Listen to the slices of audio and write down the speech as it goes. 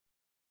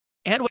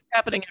And what's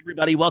happening,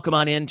 everybody? Welcome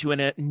on in to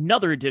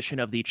another edition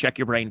of the Check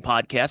Your Brain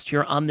podcast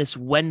here on this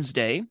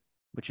Wednesday,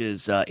 which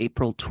is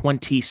April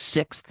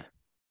 26th.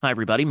 Hi,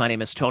 everybody. My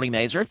name is Tony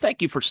Mazur.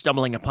 Thank you for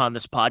stumbling upon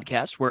this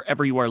podcast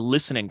wherever you are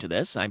listening to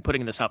this. I'm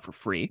putting this out for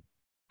free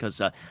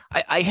because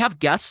I have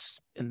guests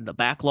in the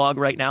backlog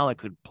right now I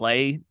could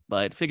play,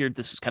 but I figured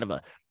this is kind of an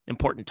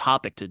important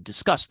topic to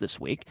discuss this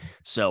week.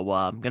 So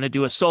I'm going to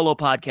do a solo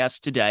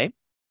podcast today.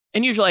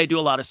 And usually I do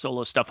a lot of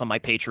solo stuff on my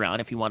Patreon.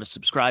 If you want to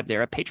subscribe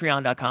there at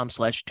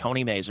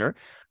patreon.com/Tony Mazur.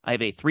 I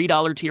have a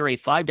 $3 tier, a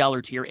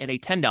 $5 tier, and a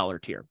 $10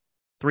 tier.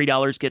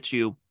 $3 gets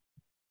you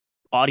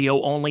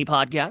audio only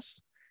podcasts.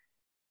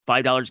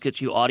 $5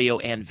 gets you audio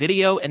and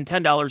video, and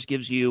 $10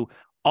 gives you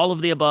all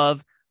of the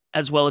above,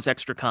 as well as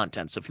extra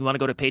content. So if you want to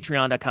go to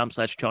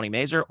patreon.com/Tony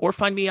Mazur or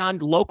find me on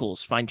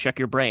Locals, find Check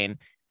Your Brain,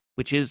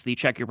 which is the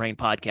Check Your Brain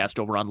podcast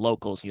over on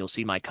Locals, and you'll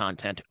see my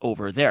content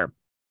over there.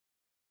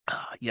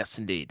 Yes,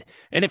 indeed.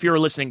 And if you're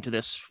listening to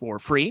this for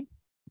free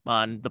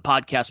on the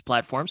podcast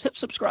platforms, hit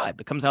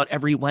subscribe. It comes out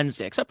every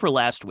Wednesday, except for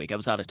last week. I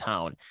was out of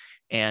town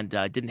and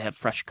didn't have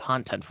fresh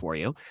content for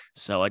you.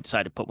 So I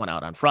decided to put one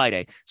out on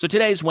Friday. So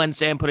today's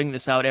Wednesday. I'm putting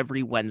this out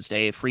every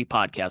Wednesday, a free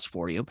podcast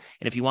for you.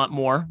 And if you want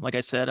more, like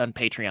I said, on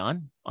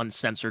Patreon,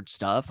 uncensored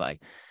stuff, I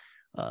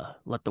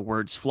let the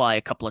words fly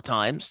a couple of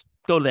times.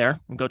 Go there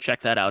and go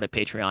check that out at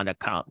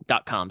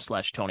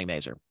patreon.com/Tony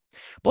Mazur.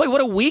 Boy,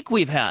 what a week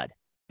we've had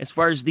as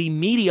far as the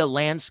media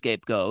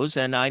landscape goes.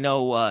 And I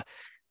know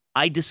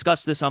I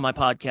discussed this on my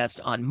podcast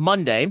on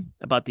Monday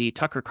about the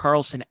Tucker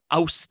Carlson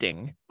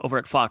ousting over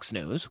at Fox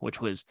News, which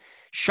was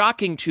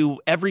shocking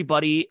to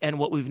everybody. And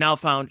what we've now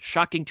found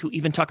shocking to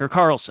even Tucker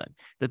Carlson,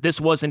 that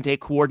this wasn't a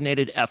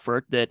coordinated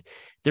effort, that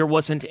there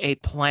wasn't a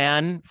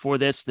plan for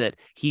this, that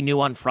he knew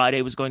on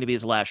Friday was going to be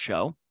his last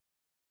show.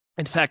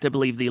 In fact, I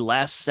believe the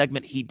last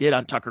segment he did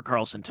on Tucker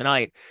Carlson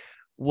tonight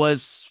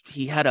was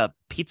he had a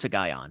pizza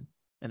guy on,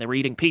 and they were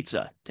eating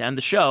pizza to end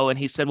the show. And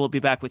he said, we'll be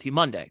back with you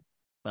Monday.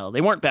 Well,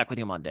 they weren't back with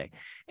you Monday.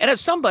 And as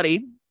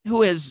somebody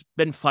who has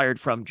been fired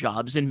from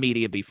jobs in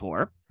media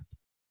before,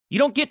 you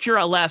don't get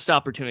your last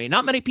opportunity.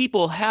 Not many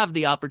people have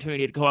the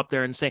opportunity to go up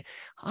there and say,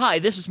 hi,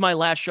 this is my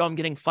last show. I'm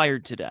getting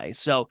fired today.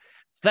 So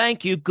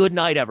thank you. Good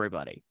night,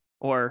 everybody.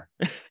 Or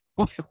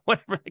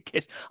whatever the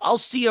case. I'll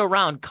see you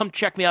around. Come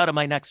check me out on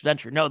my next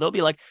venture. No, they'll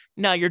be like,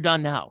 no, you're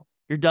done now.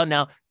 You're done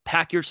now.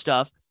 Pack your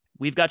stuff.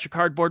 We've got your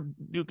cardboard.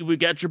 We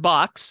got your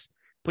box.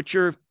 Put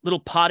your little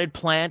potted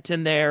plant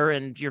in there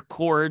and your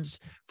cords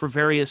for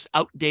various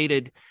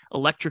outdated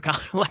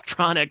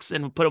electronics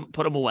and put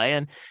them away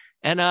and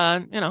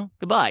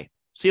goodbye.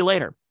 See you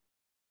later.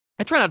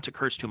 I try not to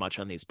curse too much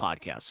on these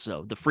podcasts.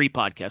 So the free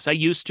podcasts I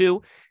used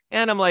to,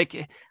 and I'm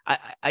like,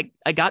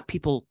 I got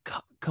people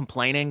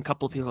complaining. A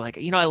couple of people are like,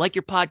 I like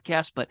your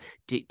podcast, but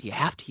do you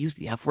have to use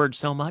the F word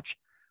so much?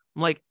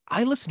 I'm like,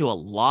 I listen to a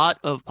lot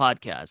of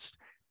podcasts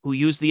who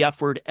use the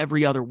F word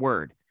every other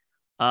word.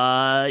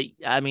 I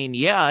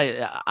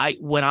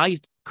when I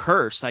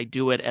curse, I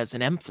do it as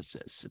an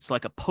emphasis. It's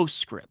like a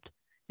postscript.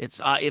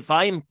 It's if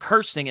I'm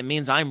cursing, it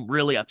means I'm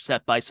really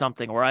upset by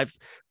something or I'm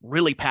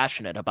really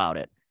passionate about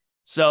it.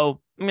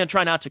 So I'm going to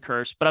try not to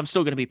curse, but I'm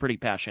still going to be pretty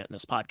passionate in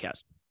this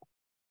podcast.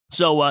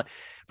 So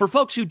for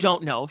folks who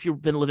don't know, if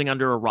you've been living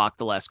under a rock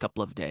the last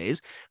couple of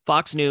days,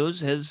 Fox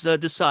News has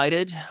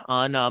decided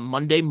on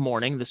Monday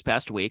morning this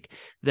past week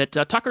that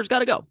Tucker's got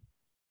to go.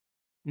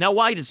 Now,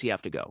 why does he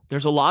have to go?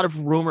 There's a lot of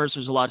rumors.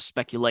 There's a lot of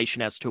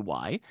speculation as to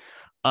why.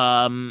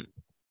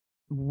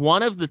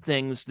 One of the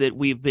things that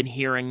we've been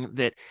hearing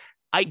that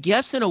I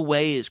guess in a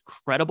way is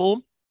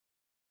credible,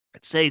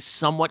 I'd say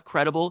somewhat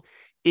credible,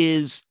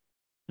 is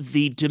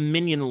the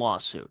Dominion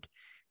lawsuit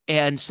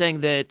and saying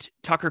that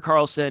Tucker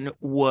Carlson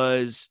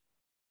was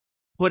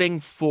putting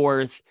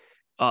forth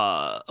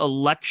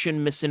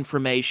election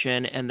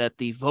misinformation and that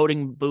the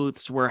voting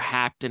booths were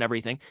hacked and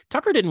everything.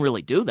 Tucker didn't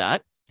really do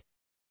that.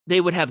 They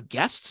would have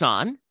guests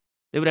on.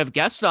 They would have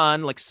guests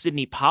on like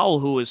Sidney Powell,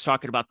 who was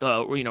talking about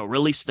the,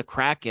 release the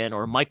Kraken,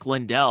 or Mike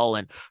Lindell.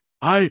 And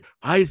I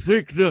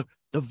think the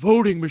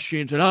voting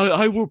machines, and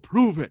I will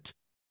prove it.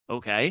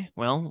 Okay,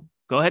 well,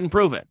 go ahead and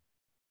prove it.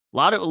 A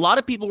lot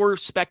of people were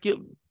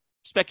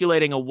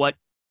speculating on what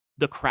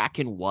the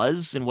Kraken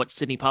was and what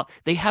Sidney Powell.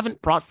 They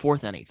haven't brought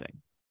forth anything.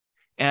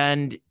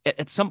 And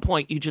at some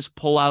point, you just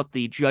pull out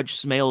the Judge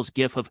Smales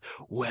gif of,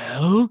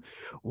 well,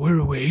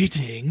 we're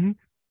waiting.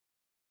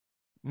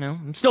 No,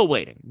 I'm still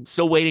waiting. I'm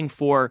still waiting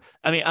for,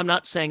 I'm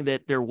not saying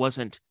that there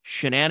wasn't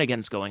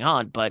shenanigans going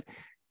on, but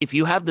if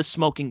you have the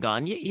smoking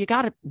gun, you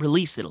got to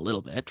release it a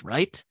little bit,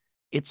 right?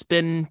 It's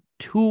been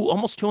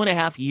almost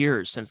 2.5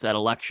 years since that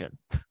election.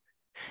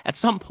 At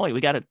some point,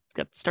 we got to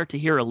start to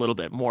hear a little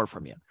bit more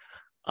from you.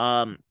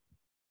 But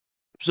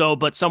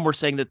some were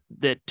saying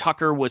that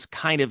Tucker was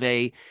kind of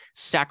a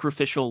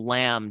sacrificial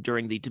lamb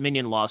during the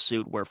Dominion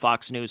lawsuit, where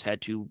Fox News had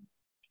to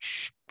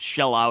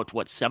shell out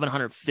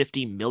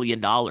 $750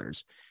 million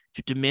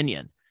to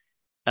Dominion.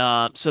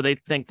 So they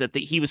think that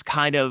he was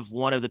kind of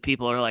one of the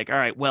people who are like, all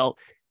right, well,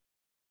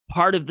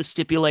 part of the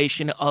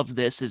stipulation of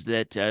this is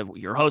that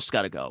your host's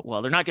got to go.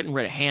 Well, they're not getting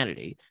rid of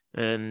Hannity,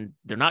 and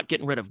they're not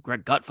getting rid of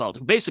Greg Gutfeld,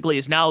 who basically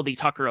is now the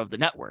Tucker of the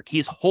network.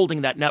 He's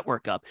holding that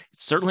network up.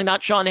 It's certainly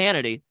not Sean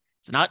Hannity.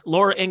 It's not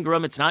Laura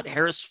Ingraham. It's not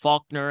Harris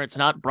Faulkner. It's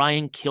not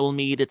Brian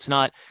Kilmeade. It's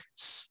not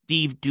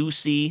Steve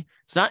Doocy.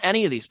 It's not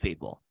any of these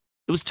people.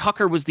 It was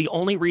Tucker was the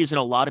only reason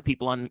a lot of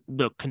people on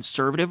the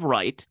conservative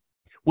right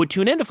would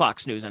tune into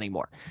Fox News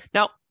anymore.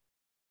 Now,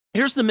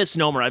 here's the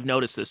misnomer. I've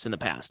noticed this in the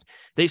past.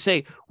 They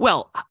say,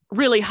 well,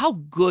 really, how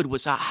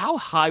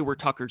high were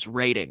Tucker's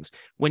ratings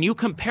when you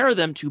compare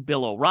them to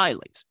Bill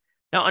O'Reilly's?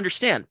 Now,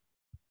 understand,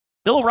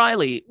 Bill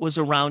O'Reilly was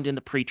around in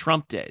the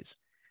pre-Trump days,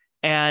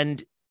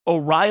 and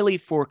O'Reilly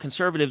for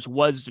conservatives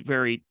was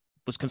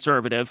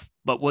conservative,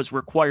 but was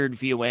required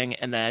viewing.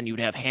 And then you'd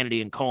have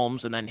Hannity and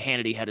Combs, and then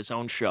Hannity had his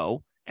own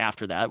show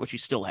after that, which he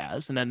still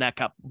has. And then that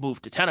got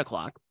moved to 10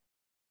 o'clock.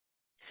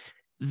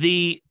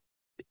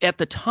 At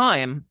the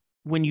time,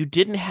 when you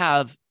didn't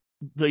have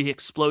the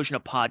explosion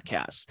of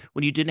podcasts,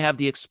 when you didn't have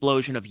the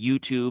explosion of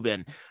YouTube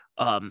and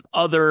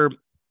other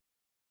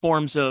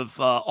forms of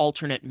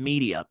alternate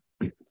media,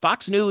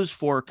 Fox News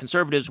for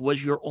conservatives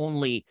was your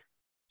only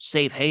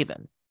safe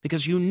haven,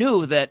 because you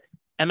knew that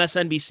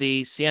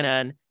MSNBC,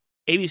 CNN,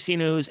 ABC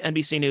News,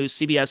 NBC News,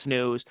 CBS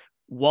News,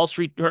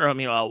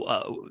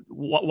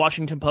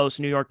 Washington Post,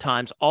 New York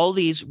Times, all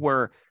these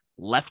were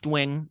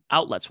left-wing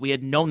outlets. We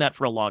had known that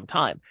for a long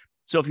time.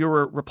 So if you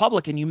were a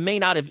Republican, you may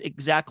not have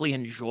exactly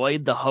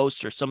enjoyed the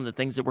hosts or some of the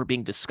things that were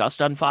being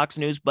discussed on Fox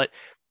News, but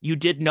you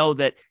did know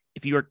that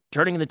if you were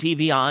turning the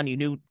TV on, you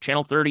knew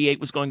Channel 38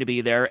 was going to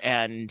be there,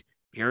 and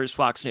here's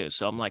Fox News.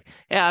 So I'm like,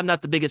 yeah, I'm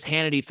not the biggest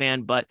Hannity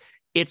fan, but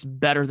it's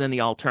better than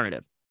the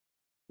alternative.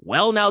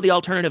 Well, now the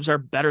alternatives are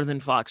better than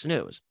Fox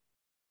News.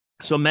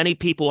 So many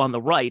people on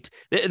the right,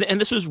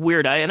 and this was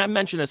weird, and I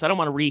mentioned this, I don't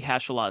want to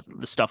rehash a lot of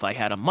the stuff I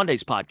had on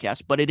Monday's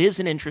podcast, but it is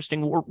an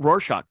interesting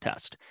Rorschach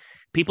test.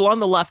 People on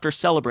the left are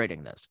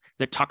celebrating this,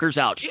 that Tucker's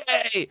out.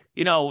 Yay!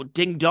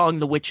 Ding dong,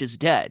 the witch is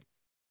dead.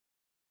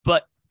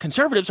 But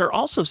conservatives are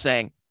also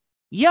saying,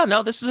 yeah,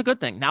 no, this is a good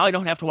thing. Now I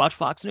don't have to watch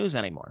Fox News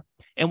anymore.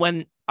 And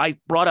when I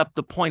brought up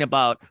the point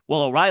about,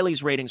 well,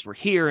 O'Reilly's ratings were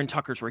here and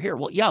Tucker's were here.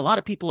 Well, yeah, a lot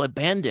of people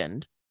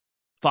abandoned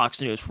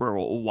Fox News for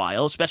a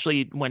while,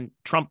 especially when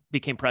Trump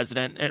became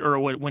president, or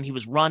when he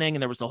was running,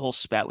 and there was the whole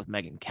spat with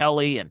Megyn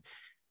Kelly, and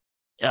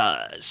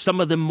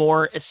some of the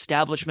more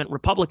establishment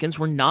Republicans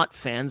were not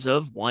fans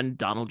of one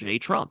Donald J.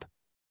 Trump.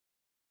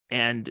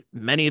 And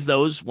many of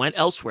those went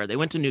elsewhere. They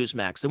went to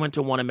Newsmax. They went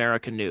to One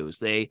American News.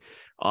 They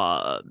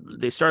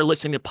started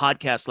listening to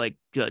podcasts like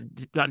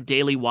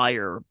Daily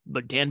Wire,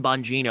 but Dan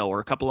Bongino or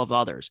a couple of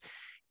others.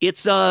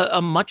 It's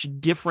a much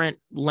different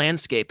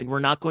landscape, and we're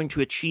not going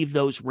to achieve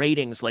those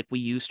ratings like we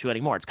used to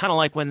anymore. It's kind of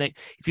like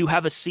if you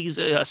have a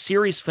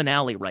series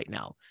finale right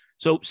now.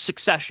 So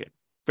Succession,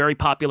 very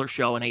popular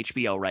show on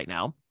HBO right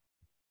now,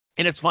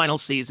 in its final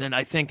season.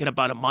 I think in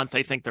about a month,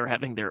 I think they're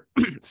having their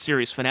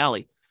series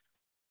finale.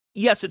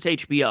 Yes, it's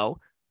HBO,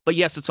 but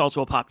yes, it's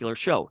also a popular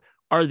show.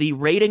 Are the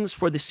ratings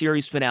for the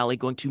series finale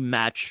going to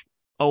match,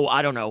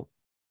 I don't know,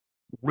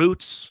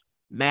 Roots,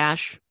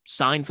 MASH,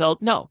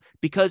 Seinfeld? No,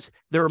 because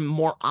there are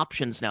more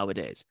options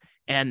nowadays.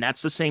 And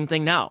that's the same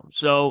thing now.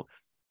 So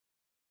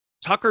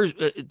Tucker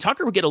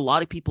would get a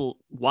lot of people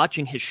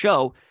watching his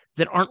show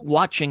that aren't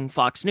watching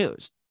Fox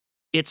News.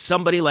 It's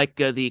somebody like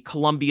the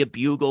Columbia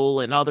Bugle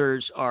and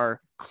others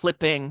are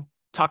clipping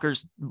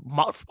Tucker's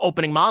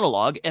opening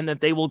monologue, and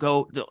that they will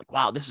go, like,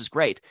 wow, this is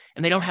great.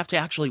 And they don't have to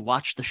actually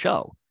watch the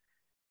show.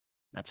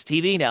 That's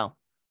TV now.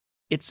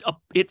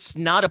 It's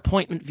not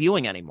appointment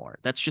viewing anymore.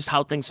 That's just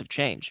how things have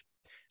changed.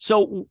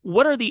 So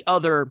what are the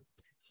other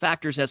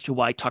factors as to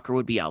why Tucker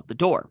would be out the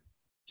door?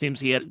 Seems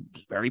he had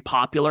very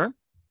popular.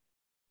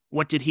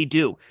 What did he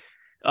do?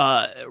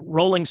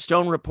 Rolling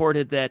Stone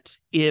reported that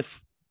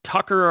if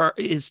Tucker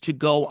is to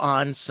go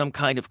on some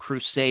kind of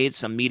crusade,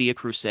 some media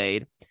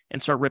crusade,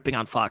 and start ripping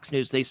on Fox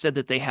News, they said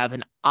that they have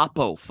an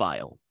Oppo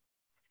file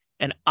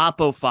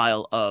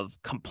of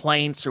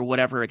complaints or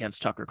whatever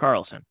against Tucker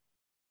Carlson.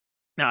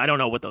 Now, I don't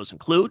know what those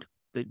include.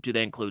 Do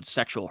they include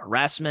sexual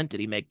harassment? Did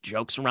he make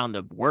jokes around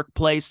the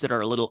workplace that are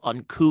a little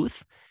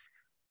uncouth?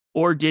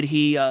 Or did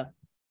he, I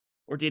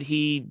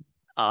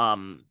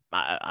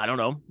don't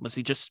know, was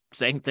he just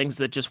saying things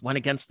that just went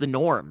against the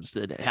norms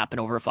that happened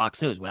over at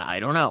Fox News? Well, I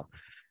don't know.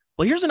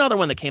 Well, here's another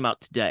one that came out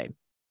today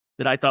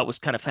that I thought was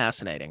kind of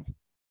fascinating.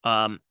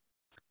 I'm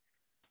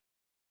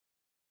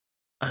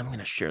going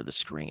to share the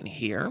screen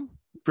here.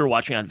 If you're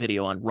watching on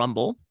video on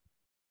Rumble,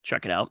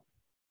 check it out.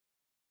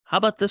 How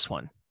about this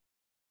one?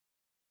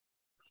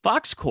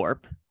 Fox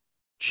Corp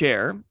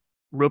chair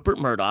Rupert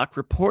Murdoch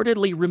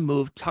reportedly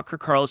removed Tucker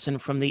Carlson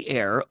from the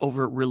air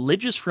over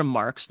religious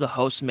remarks the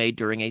host made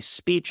during a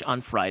speech on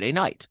Friday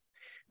night.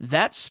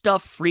 That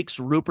stuff freaks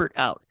Rupert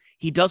out.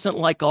 He doesn't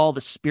like all the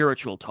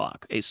spiritual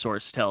talk, a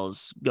source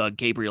tells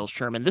Gabriel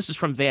Sherman. This is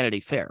from Vanity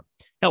Fair.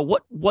 Now,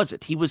 what was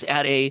it? He was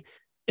at a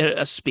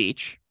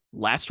speech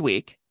last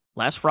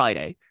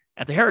Friday,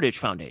 at the Heritage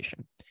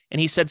Foundation,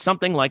 and he said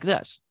something like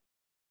this.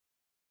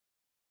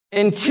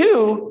 And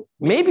two,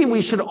 maybe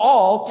we should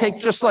all take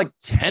just like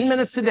 10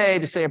 minutes a day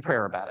to say a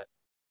prayer about it.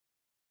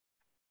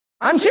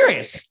 I'm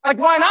serious. Like,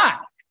 why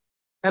not?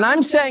 And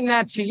I'm saying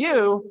that to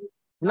you,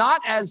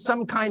 not as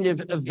some kind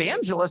of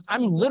evangelist.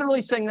 I'm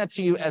literally saying that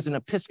to you as an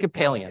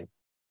Episcopalian,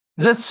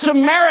 the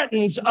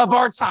Samaritans of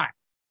our time.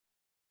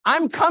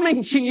 I'm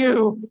coming to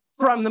you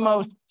from the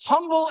most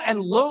humble and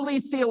lowly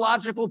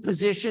theological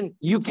position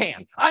you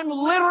can. I'm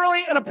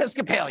literally an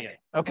Episcopalian,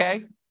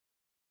 okay?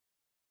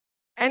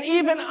 And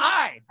even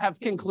I have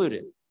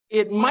concluded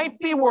it might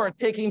be worth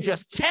taking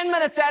just 10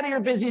 minutes out of your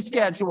busy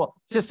schedule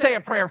to say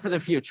a prayer for the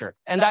future.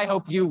 And I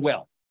hope you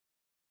will.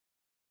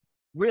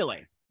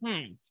 Really?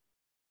 Kind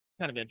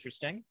of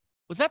interesting.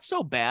 Was that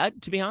so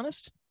bad, to be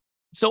honest?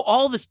 So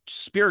all this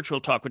spiritual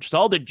talk, which is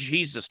all the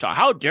Jesus talk,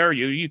 how dare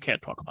you? You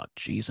can't talk about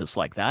Jesus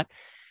like that.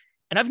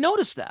 And I've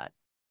noticed that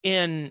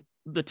in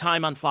the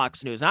time on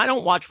Fox News. And I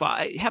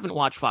haven't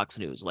watched Fox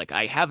News. Like,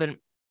 I haven't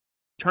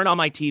turned on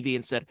my TV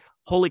and said,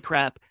 holy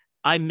crap,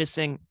 I'm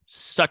missing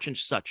such and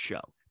such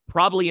show.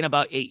 Probably in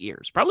about 8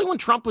 years. Probably when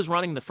Trump was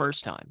running the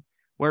first time,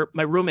 where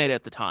my roommate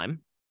at the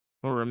time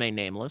will remain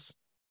nameless,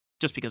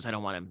 just because I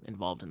don't want him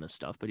involved in this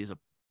stuff, but he's a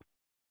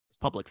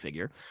public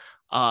figure.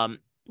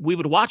 We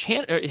would watch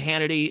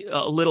Hannity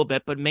a little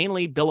bit, but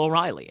mainly Bill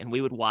O'Reilly. And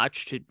we would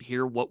watch to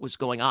hear what was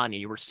going on.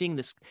 And you were seeing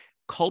this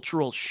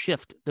cultural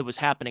shift that was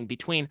happening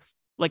between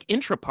like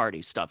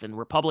intra-party stuff and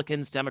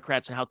Republicans,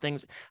 Democrats, and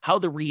how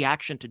the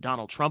reaction to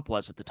Donald Trump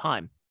was at the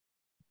time.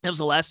 That was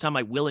the last time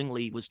I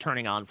willingly was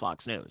turning on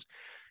Fox News.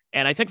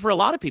 And I think for a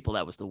lot of people,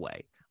 that was the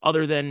way,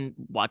 other than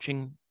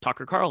watching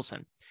Tucker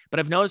Carlson. But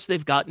I've noticed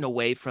they've gotten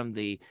away from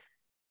the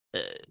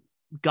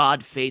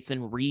God, faith,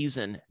 and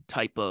reason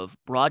type of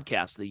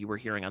broadcast that you were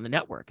hearing on the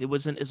network. It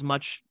wasn't as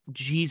much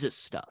Jesus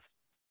stuff.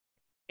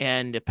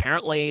 And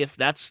apparently, if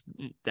that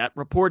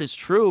report is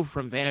true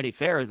from Vanity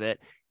Fair, that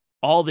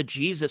all the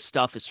Jesus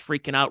stuff is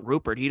freaking out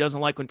Rupert. He doesn't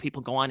like when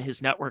people go on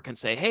his network and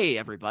say, hey,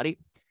 everybody,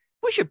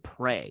 we should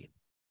pray.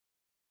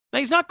 Now,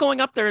 he's not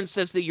going up there and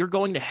says that you're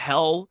going to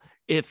hell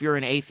if you're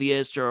an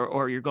atheist,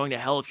 or you're going to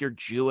hell if you're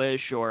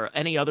Jewish or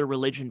any other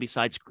religion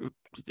besides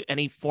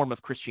any form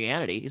of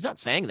Christianity. He's not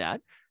saying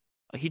that.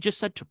 He just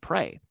said to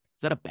pray.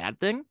 Is that a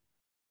bad thing?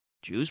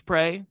 Jews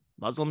pray,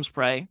 Muslims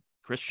pray,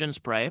 Christians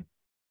pray.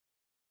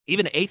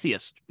 Even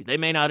atheists, they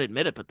may not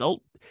admit it, but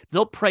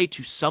they'll pray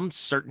to some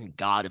certain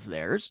God of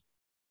theirs.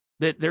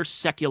 That they're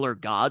secular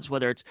gods,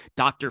 whether it's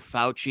Dr.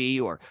 Fauci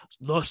or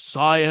the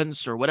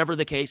science or whatever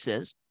the case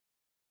is.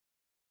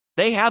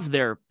 They have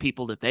their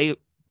people that they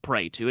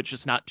pray to. It's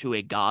just not to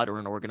a God or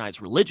an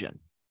organized religion.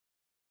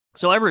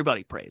 So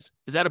everybody prays.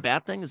 Is that a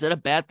bad thing? Is that a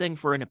bad thing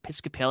for an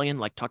Episcopalian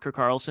like Tucker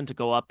Carlson to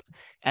go up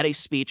at a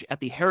speech at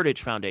the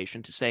Heritage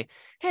Foundation to say,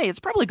 hey, it's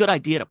probably a good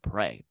idea to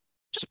pray.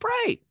 Just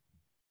pray.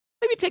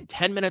 Maybe take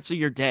 10 minutes of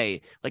your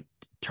day, like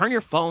turn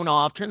your phone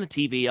off, turn the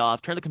TV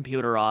off, turn the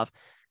computer off,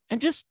 and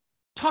just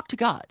talk to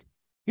God.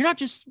 You're not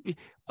just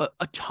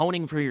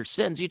atoning for your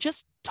sins. You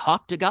just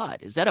talk to God.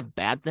 Is that a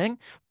bad thing?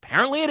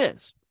 Apparently it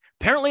is.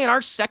 Apparently in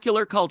our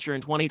secular culture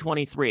in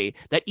 2023,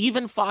 that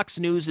even Fox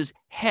News'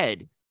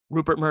 head,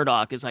 Rupert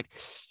Murdoch, is like,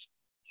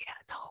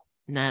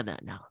 yeah,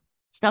 no.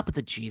 Stop with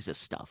the Jesus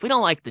stuff. We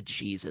don't like the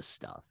Jesus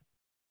stuff.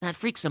 That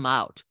freaks him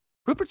out.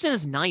 Rupert's in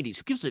his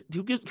 90s.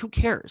 Who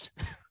cares?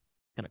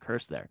 Gonna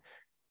curse there.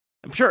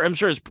 I'm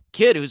sure his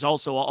kid, who's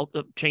also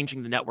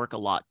changing the network a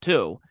lot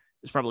too,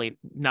 is probably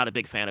not a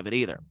big fan of it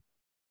either.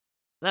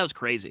 That was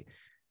crazy.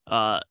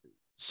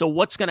 So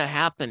what's going to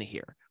happen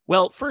here?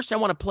 Well, first I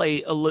want to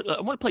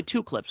play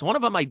two clips. One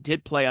of them I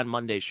did play on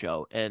Monday's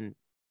show, and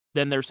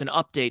then there's an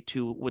update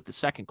with the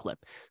second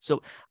clip.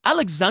 So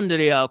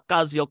Alexandria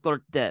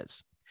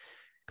Ocasio-Cortez,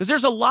 because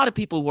there's a lot of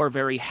people who are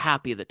very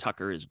happy that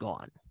Tucker is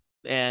gone.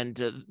 And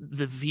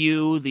The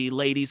View, the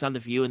ladies on The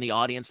View in the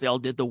audience, they all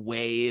did the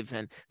wave,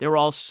 and they were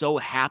all so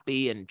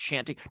happy and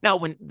chanting. Now,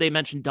 when they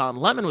mentioned Don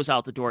Lemon was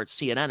out the door at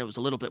CNN, it was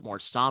a little bit more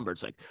somber.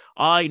 It's like,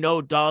 I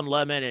know Don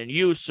Lemon, and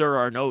you, sir,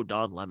 are no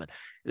Don Lemon.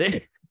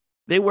 It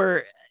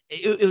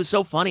was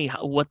so funny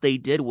what they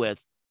did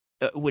with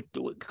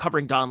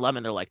covering Don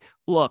Lemon. They're like,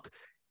 look,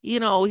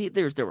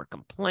 there were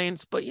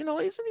complaints, but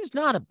he's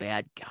not a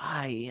bad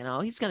guy.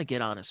 He's gonna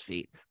get on his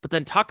feet. But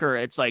then Tucker,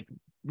 it's like,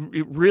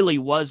 it really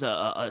was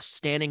a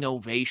standing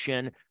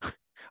ovation,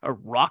 a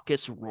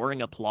raucous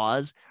roaring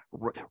applause,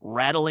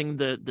 rattling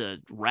the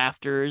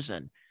rafters,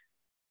 and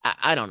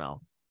I don't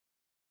know.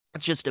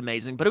 It's just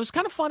amazing. But it was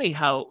kind of funny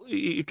how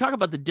you talk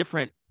about the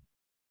different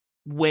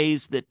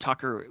ways that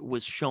Tucker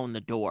was shown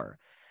the door.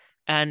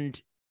 And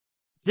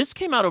this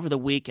came out over the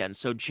weekend.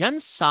 So Jen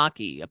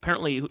Psaki,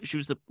 apparently she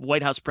was the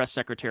White House press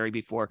secretary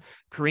before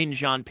Karine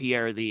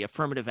Jean-Pierre, the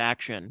affirmative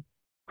action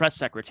press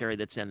secretary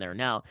that's in there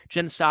now.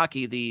 Jen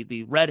Psaki,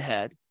 the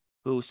redhead,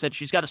 who said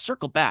she's got to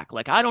circle back.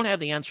 Like, I don't have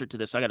the answer to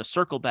this. I got to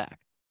circle back.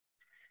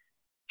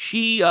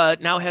 She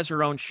now has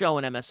her own show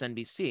on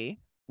MSNBC,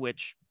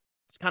 which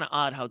it's kind of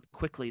odd how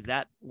quickly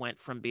that went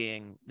from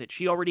being that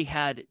she already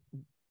had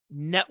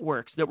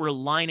networks that were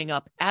lining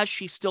up as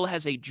she still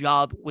has a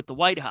job with the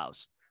White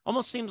House.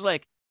 Almost seems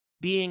like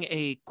being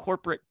a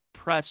corporate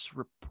press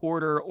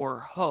reporter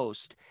or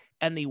host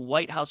and the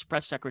White House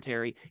press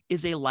secretary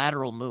is a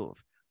lateral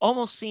move.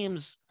 Almost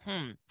seems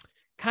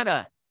kind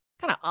of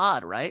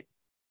odd, right?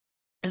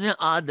 Isn't it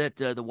odd that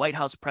the White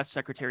House press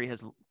secretary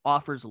has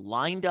offers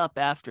lined up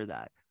after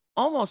that?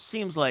 Almost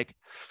seems like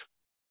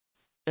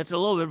it's a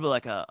little bit of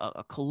like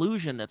a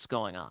collusion that's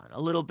going on.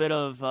 A little bit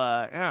of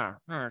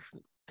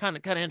kind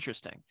of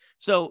interesting.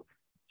 So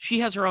she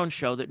has her own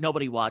show that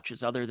nobody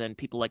watches other than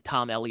people like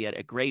Tom Elliott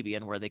at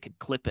Gravian, where they could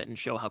clip it and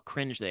show how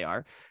cringe they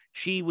are.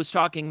 She was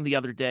talking the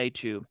other day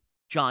to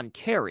John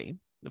Kerry,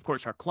 of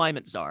course, our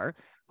climate czar,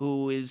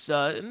 who is,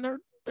 and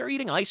they're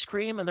eating ice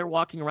cream and they're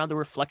walking around the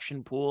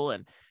reflection pool.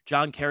 And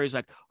John Kerry's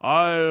like,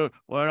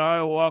 when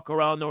I walk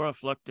around the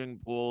reflecting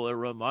pool, it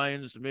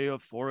reminds me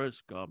of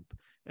Forrest Gump.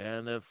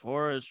 And the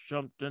Forrest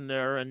jumped in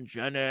there and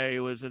Jenny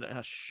was in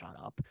it. Shut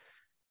up.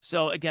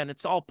 So again,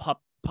 it's all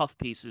puff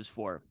pieces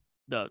for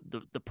the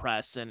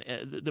press. And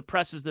the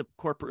press is the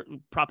corporate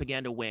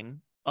propaganda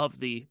wing of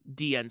the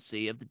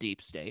DNC, of the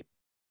deep state.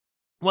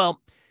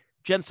 Well,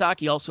 Jen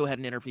Psaki also had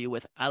an interview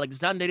with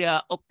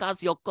Alexandria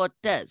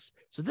Ocasio-Cortez.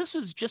 So this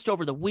was just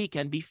over the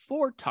weekend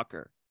before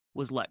Tucker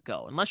was let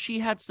go, unless she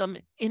had some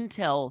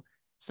intel,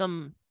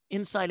 some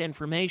inside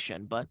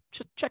information. But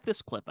check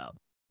this clip out.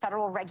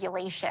 Federal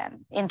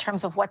regulation in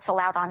terms of what's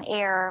allowed on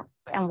air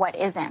and what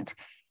isn't.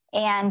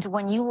 And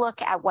when you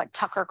look at what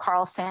Tucker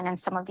Carlson and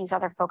some of these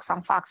other folks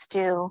on Fox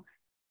do,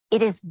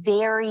 it is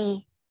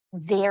very,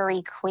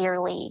 very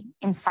clearly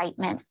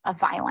incitement of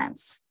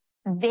violence.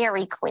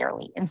 Very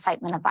clearly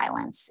incitement of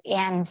violence.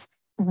 And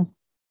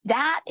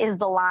that is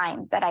the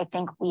line that I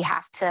think we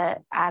have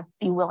to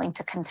be willing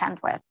to contend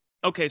with.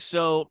 Okay,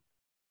 so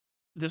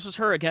this was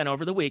her again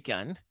over the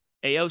weekend,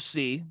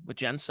 AOC with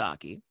Jen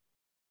Psaki.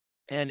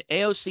 And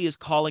AOC is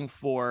calling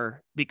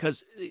for,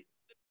 because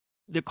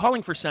they're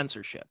calling for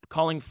censorship,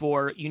 calling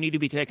for you need to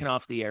be taken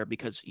off the air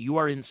because you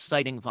are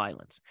inciting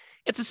violence.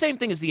 It's the same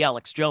thing as the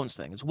Alex Jones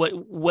thing. Is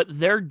what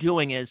they're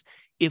doing is,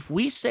 if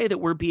we say that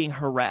we're being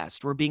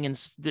harassed,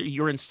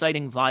 you're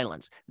inciting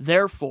violence,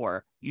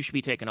 therefore you should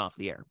be taken off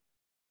the air.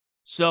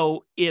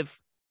 So if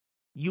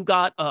you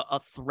got a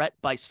threat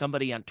by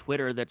somebody on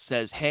Twitter that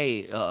says,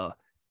 hey,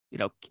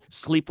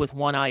 sleep with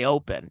one eye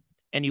open,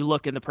 and you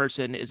look and the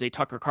person is a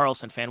Tucker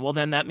Carlson fan, well,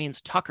 then that means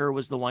Tucker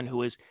was the one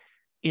who is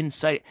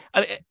inciting.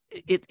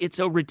 It's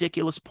a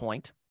ridiculous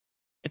point.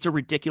 It's a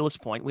ridiculous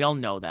point. We all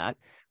know that.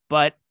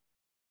 But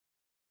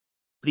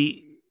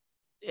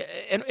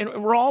and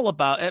we're all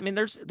about,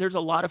 there's a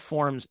lot of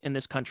forms in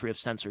this country of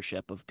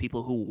censorship, of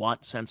people who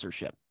want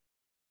censorship.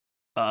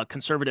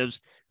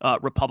 Conservatives,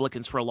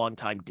 Republicans for a long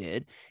time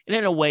did. And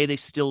in a way, they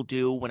still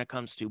do when it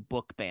comes to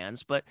book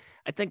bans. But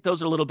I think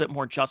those are a little bit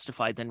more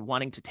justified than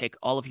wanting to take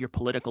all of your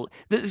political...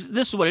 This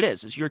is what it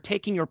is you're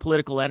taking your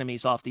political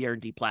enemies off the air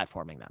and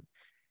deplatforming them.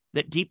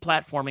 That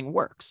deplatforming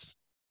works,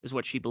 is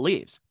what she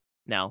believes.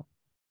 Now,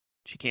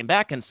 she came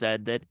back and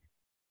said that,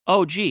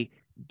 oh, gee,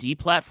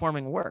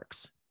 deplatforming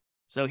works.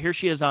 So here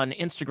she is on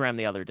Instagram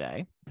the other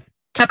day.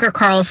 Tucker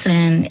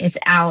Carlson is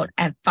out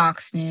at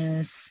Fox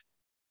News.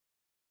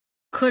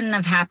 Couldn't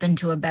have happened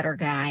to a better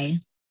guy.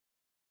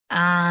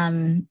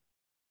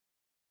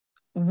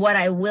 What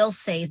I will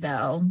say,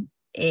 though,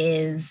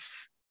 is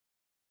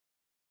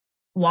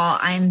while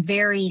I'm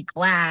very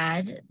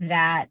glad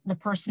that the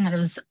person that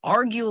was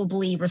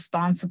arguably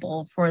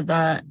responsible for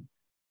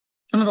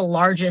some of the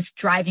largest,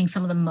 driving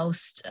some of the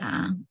most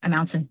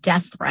amounts of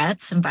death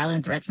threats and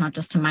violent threats, not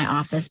just to my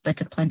office, but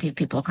to plenty of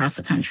people across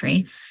the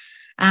country.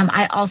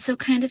 I also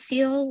kind of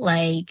feel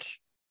like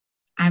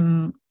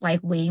I'm like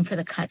waiting for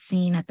the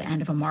cutscene at the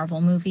end of a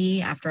Marvel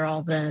movie after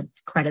all the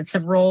credits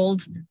have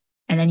rolled.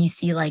 And then you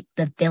see like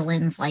the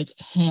villain's like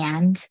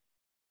hand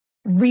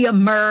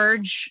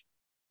reemerge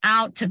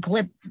out to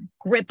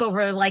grip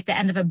over like the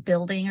end of a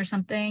building or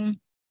something.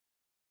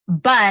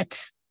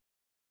 But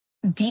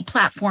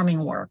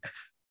deplatforming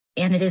works,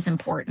 and it is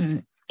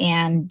important.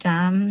 And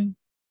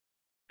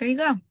there you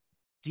go.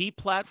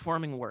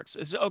 Deplatforming works.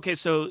 Okay,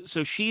 so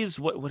she's,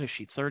 what is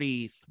she,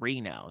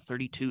 33 now,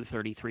 32,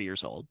 33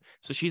 years old.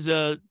 So she's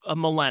a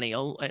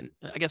millennial, and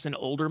I guess an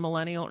older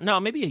millennial. No,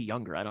 maybe a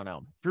younger, I don't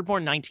know. If you're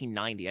born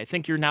 1990, I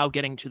think you're now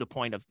getting to the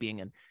point of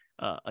being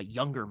a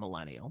younger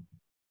millennial.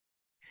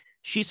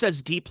 She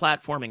says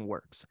deplatforming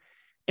works.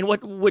 And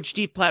which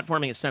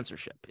deplatforming is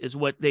censorship, is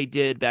what they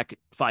did back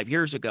 5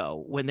 years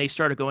ago when they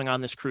started going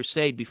on this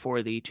crusade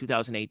before the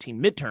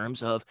 2018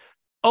 midterms of,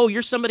 oh,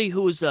 you're somebody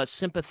who is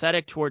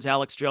sympathetic towards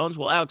Alex Jones.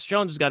 Well, Alex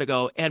Jones has got to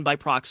go, and by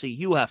proxy,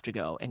 you have to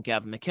go. And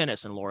Gavin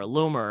McInnes and Laura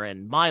Loomer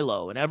and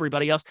Milo and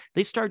everybody else,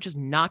 they start just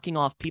knocking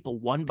off people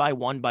one by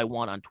one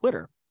on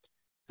Twitter.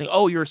 Saying,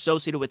 oh, you're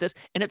associated with this.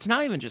 And it's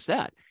not even just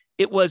that.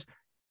 It was,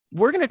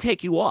 we're going to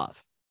take you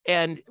off.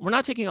 And we're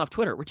not taking you off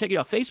Twitter. We're taking you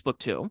off Facebook,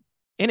 too,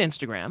 and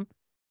Instagram,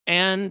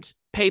 and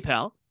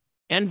PayPal,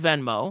 and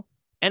Venmo,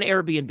 and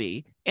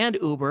Airbnb, and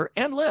Uber,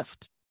 and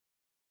Lyft.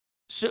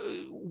 So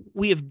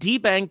we have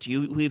debanked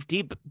you, we've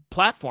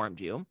deplatformed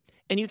you,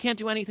 and you can't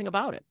do anything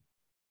about it.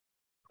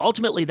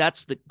 ultimately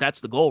that's the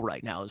goal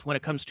right now, is when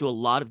it comes to a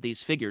lot of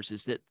these figures,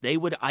 is that they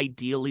would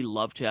ideally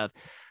love to have,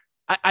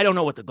 I don't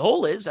know what the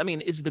goal is. I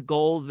mean, is the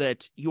goal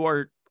that you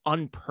are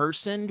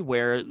unpersoned,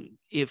 where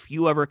if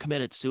you ever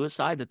committed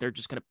suicide, that they're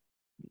just going to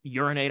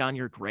urinate on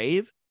your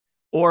grave?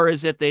 Or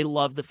is it they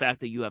love the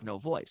fact that you have no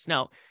voice?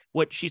 Now,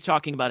 what she's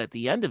talking about at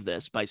the end of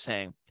this by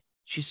saying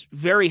she's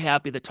very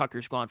happy that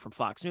Tucker's gone from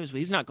Fox News, but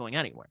he's not going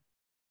anywhere.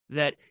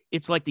 That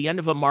it's like the end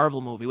of a Marvel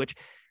movie, which,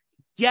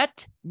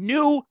 get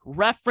new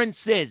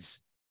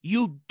references,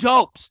 you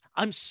dopes.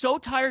 I'm so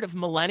tired of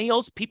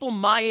millennials, people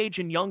my age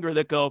and younger,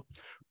 that go,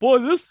 boy,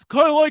 this is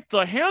kind of like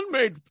The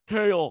Handmaid's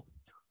Tale.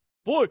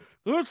 Boy,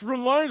 this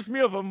reminds me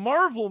of a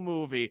Marvel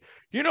movie.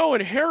 You know,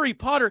 in Harry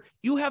Potter,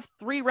 you have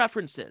 3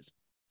 references: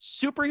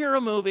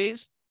 superhero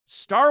movies,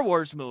 Star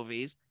Wars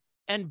movies,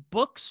 and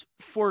books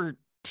for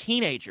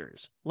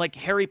teenagers like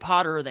Harry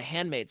Potter or The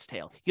Handmaid's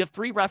Tale. You have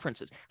 3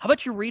 references. How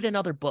about you read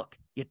another book,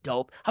 you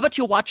dope? How about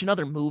you watch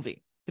another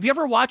movie? Have you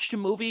ever watched a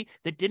movie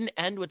that didn't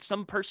end with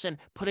some person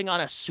putting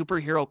on a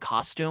superhero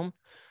costume?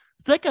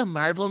 It's like a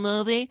Marvel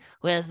movie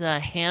with a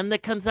hand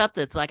that comes up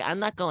that's like, I'm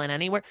not going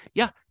anywhere.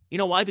 Yeah, you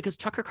know why? Because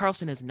Tucker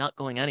Carlson is not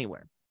going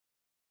anywhere.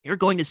 You're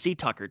going to see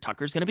Tucker.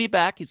 Tucker's going to be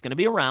back. He's going to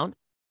be around.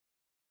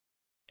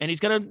 And he's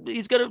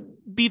gonna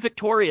be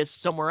victorious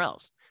somewhere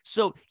else.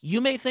 So you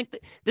may think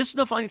that this is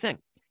the funny thing.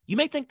 You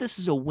may think this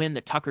is a win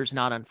that Tucker's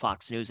not on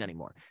Fox News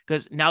anymore,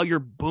 because now your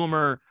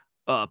boomer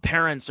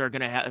parents are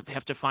gonna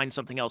have to find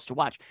something else to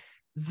watch.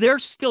 They're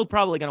still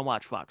probably gonna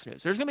watch Fox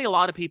News. There's gonna be a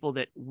lot of people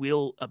that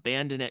will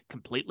abandon it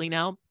completely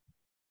now,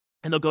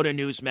 and they'll go to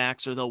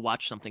Newsmax, or they'll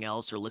watch something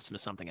else or listen to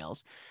something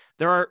else.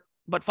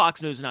 But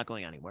Fox News is not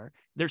going anywhere.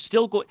 They're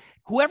still going,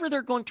 whoever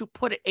they're going to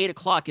put at 8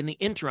 o'clock in the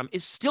interim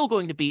is still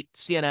going to beat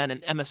CNN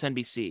and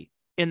MSNBC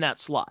in that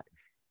slot.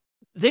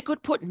 They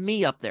could put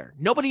me up there.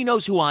 Nobody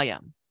knows who I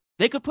am.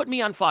 They could put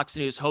me on Fox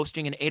News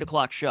hosting an 8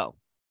 o'clock show,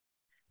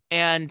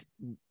 and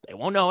they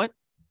won't know it.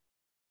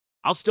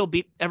 I'll still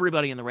beat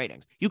everybody in the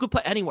ratings. You could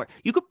put anywhere.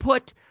 You could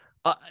put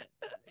a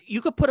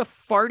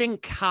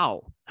farting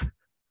cow.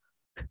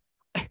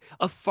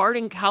 A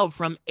farting cow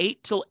from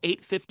 8 till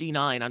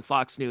 8:59 on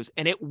Fox News,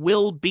 and it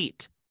will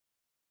beat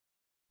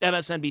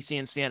MSNBC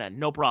and CNN.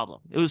 No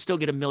problem. It would still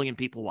get 1 million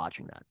people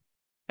watching that.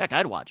 Heck,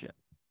 I'd watch it.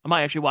 I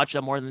might actually watch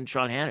that more than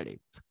Sean Hannity.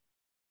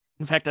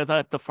 In fact, I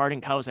thought the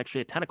farting cow was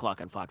actually at 10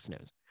 o'clock on Fox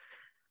News.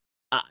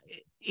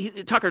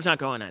 Tucker's not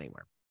going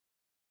anywhere.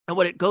 And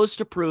what it goes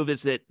to prove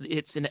is that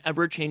it's an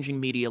ever-changing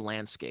media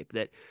landscape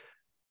that,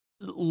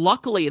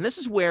 luckily, and this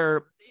is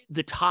where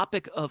the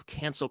topic of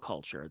cancel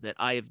culture that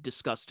I have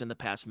discussed in the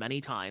past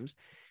many times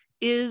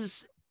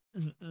is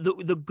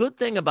the good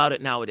thing about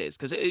it nowadays,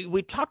 because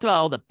we talked about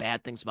all the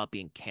bad things about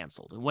being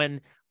canceled. And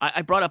when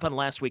I brought up on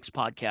last week's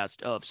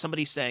podcast of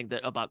somebody saying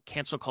that about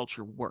cancel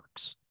culture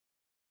works,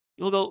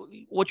 you'll go,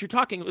 what you're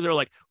talking, they're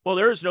like, well,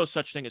 there is no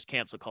such thing as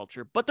cancel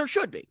culture, but there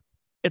should be.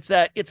 It's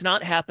that it's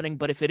not happening,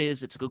 but if it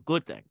is, it's a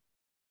good thing.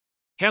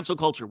 Cancel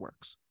culture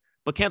works,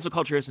 but cancel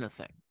culture isn't a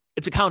thing.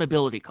 It's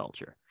accountability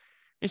culture.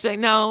 You're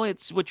saying, no,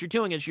 it's what you're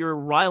doing is you're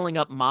riling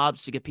up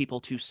mobs to get people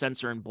to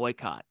censor and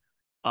boycott.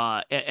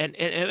 And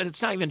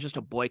it's not even just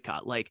a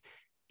boycott. Like,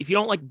 if you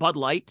don't like Bud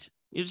Light,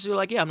 you're just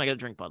like, yeah, I'm not going to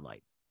drink Bud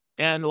Light.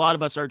 And a lot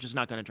of us are just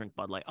not going to drink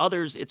Bud Light.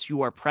 Others, it's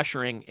you are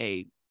pressuring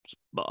a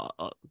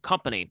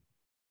company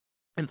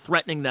and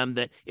threatening them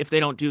that if they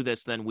don't do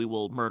this, then we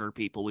will murder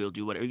people. We will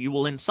do whatever. You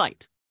will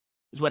incite,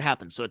 is what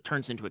happens. So it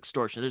turns into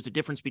extortion. There's a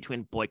difference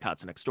between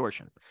boycotts and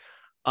extortion.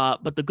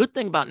 But the good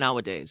thing about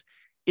nowadays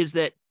is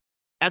that,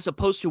 as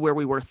opposed to where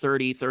we were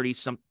 40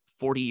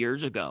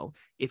 years ago,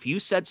 if you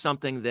said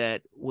something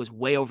that was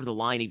way over the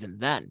line even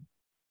then,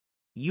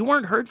 you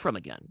weren't heard from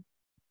again.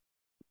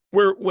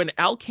 When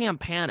Al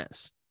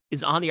Campanis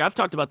is on the, I've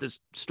talked about this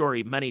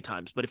story many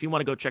times, but if you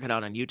want to go check it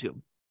out on YouTube,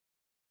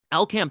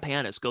 Al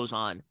Campanis goes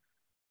on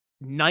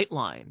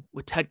Nightline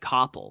with Ted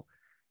Koppel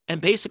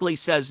and basically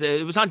says,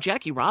 it was on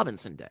Jackie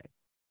Robinson Day,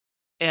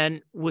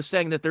 and was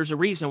saying that there's a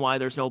reason why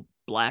there's no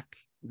black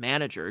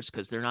managers,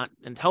 because they're not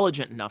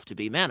intelligent enough to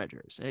be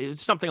managers.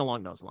 It's something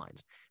along those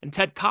lines. And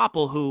Ted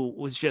Koppel, who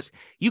was just,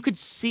 you could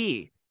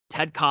see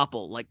Ted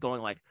Koppel like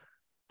going like,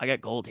 I got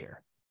gold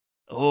here.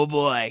 Oh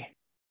boy,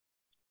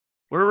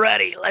 we're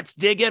ready. Let's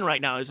dig in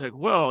right now. He's like,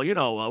 well, you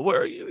know,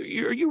 where are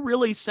you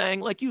really saying,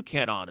 like, you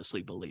can't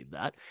honestly believe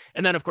that?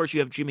 And then, of course,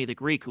 you have Jimmy the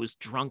Greek, who is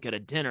drunk at a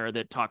dinner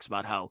that talks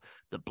about how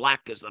the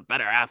black is the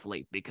better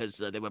athlete because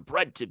they were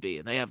bred to be,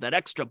 and they have that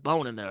extra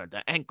bone in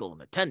the ankle and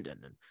the tendon.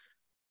 And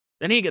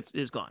then he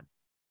is gone.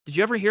 Did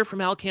you ever hear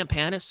from Al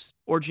Campanis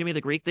or Jimmy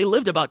the Greek? They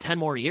lived about 10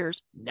 more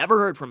years. Never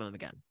heard from him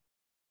again.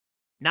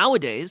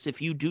 Nowadays,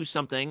 if you do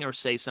something or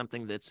say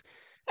something that's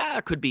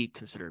could be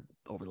considered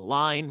over the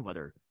line,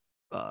 whether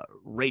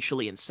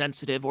racially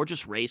insensitive or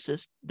just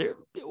racist,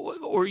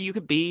 or you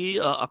could be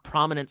a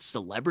prominent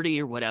celebrity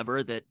or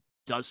whatever that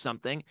does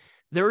something,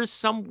 there is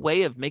some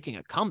way of making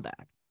a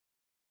comeback.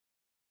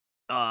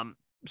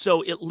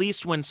 So at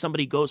least when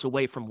somebody goes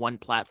away from one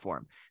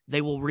platform, they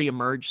will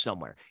reemerge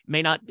somewhere. It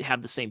may not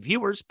have the same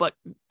viewers, but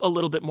a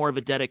little bit more of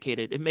a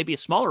dedicated, it may be a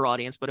smaller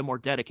audience, but a more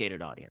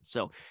dedicated audience.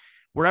 So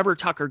wherever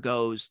Tucker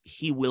goes,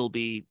 he will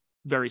be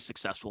very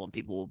successful and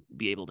people will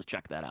be able to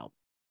check that out.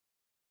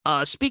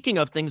 Speaking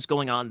of things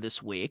going on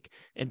this week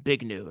and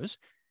big news,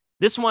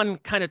 this one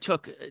kind of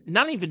took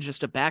not even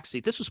just a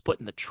backseat. This was put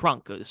in the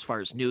trunk as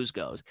far as news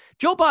goes.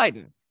 Joe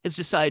Biden has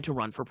decided to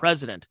run for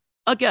president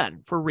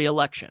again for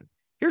re-election.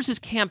 Here's his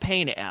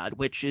campaign ad,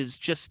 which is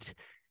just,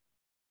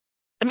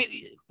 I mean,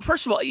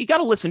 first of all, you got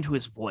to listen to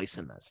his voice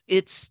in this.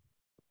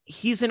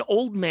 He's an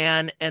old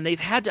man and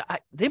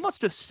they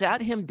must have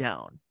sat him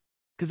down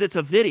because it's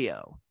a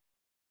video.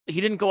 He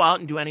didn't go out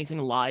and do anything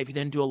live. He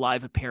didn't do a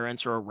live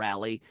appearance or a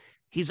rally.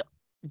 He's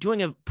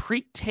doing a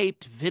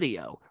pre-taped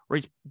video where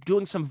he's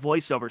doing some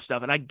voiceover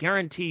stuff. And I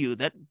guarantee you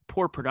that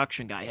poor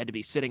production guy had to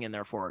be sitting in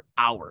there for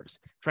hours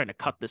trying to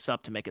cut this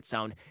up to make it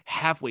sound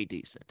halfway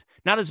decent.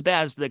 Not as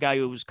bad as the guy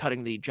who was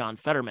cutting the John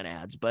Fetterman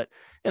ads, but,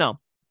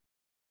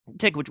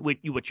 take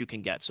what you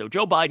can get. So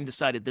Joe Biden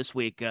decided this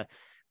week,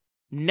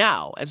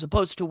 now, as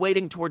opposed to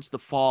waiting towards the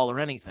fall or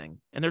anything,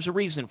 and there's a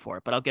reason for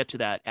it, but I'll get to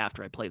that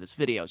after I play this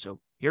video. So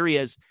here he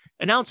is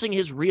announcing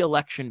his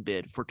re-election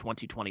bid for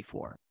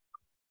 2024.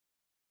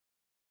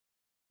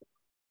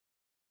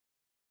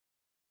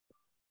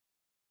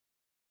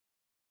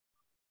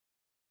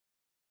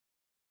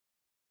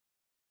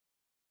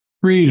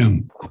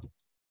 Freedom.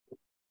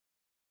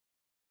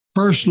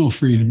 Personal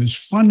freedom is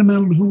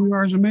fundamental to who we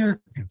are as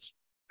Americans.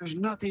 There's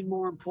nothing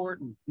more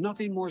important,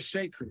 nothing more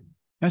sacred.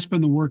 That's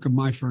been the work of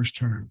my first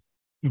term,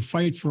 to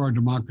fight for our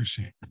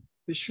democracy.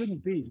 This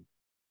shouldn't be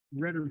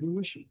red or blue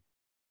issue.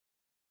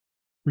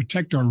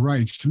 Protect our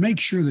rights, to make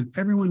sure that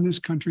everyone in this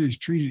country is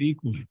treated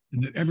equally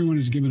and that everyone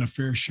is given a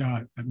fair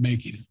shot at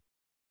making it.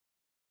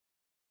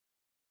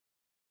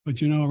 But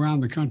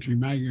around the country,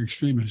 MAGA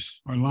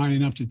extremists are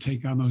lining up to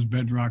take on those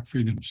bedrock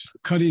freedoms,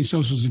 cutting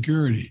Social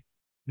Security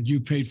that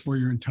you paid for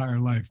your entire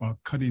life while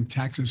cutting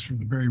taxes for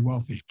the very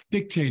wealthy,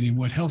 dictating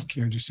what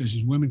healthcare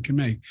decisions women can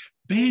make,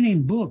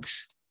 banning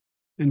books,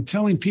 and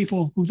telling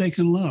people who they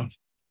can love.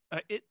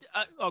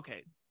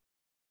 Okay,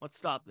 let's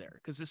stop there,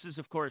 because this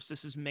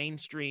is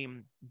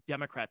mainstream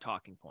Democrat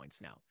talking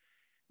points now,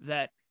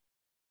 that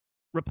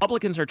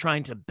Republicans are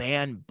trying to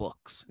ban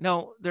books.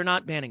 No, they're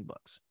not banning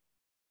books.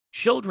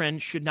 Children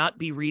should not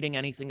be reading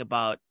anything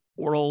about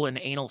oral and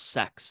anal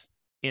sex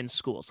in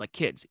schools, like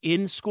kids,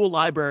 in school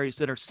libraries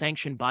that are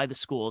sanctioned by the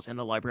schools and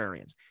the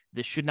librarians.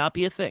 This should not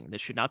be a thing. This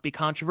should not be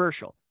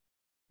controversial.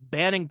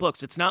 Banning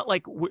books. It's not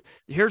like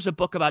here's a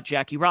book about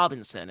Jackie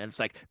Robinson. And it's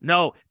like,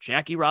 no,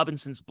 Jackie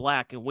Robinson's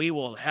black and we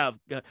will have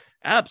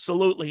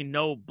absolutely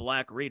no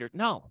black readers.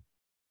 No,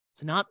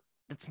 it's not.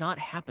 It's not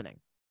happening.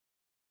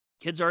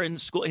 Kids are in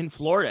school in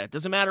Florida. It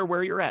doesn't matter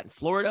where you're at. In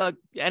Florida,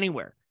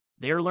 anywhere.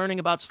 They are learning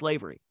about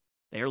slavery.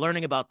 They are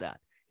learning about that.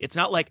 It's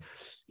not like,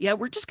 yeah,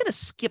 we're just going to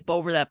skip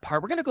over that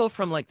part. We're going to go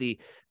from like the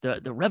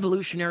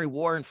Revolutionary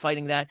War and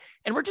fighting that.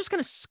 And we're just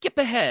going to skip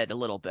ahead a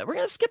little bit. We're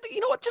going to skip,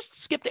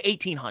 just skip the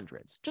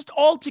 1800s, just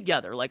all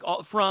together, like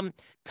from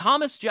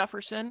Thomas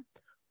Jefferson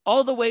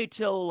all the way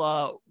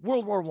till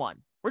World War I.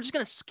 We're just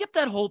going to skip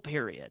that whole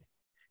period.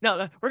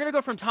 Now, we're going to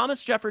go from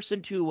Thomas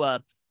Jefferson to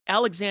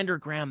Alexander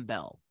Graham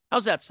Bell.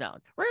 How's that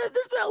sound?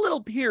 There's that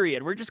little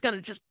period. We're just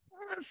going to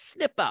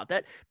snip out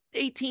that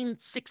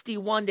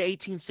 1861 to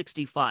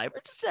 1865.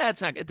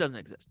 It doesn't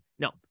exist.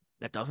 No,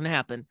 that doesn't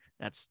happen.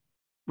 That's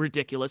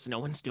ridiculous. No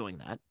one's doing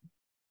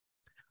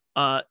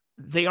that.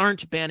 They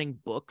aren't banning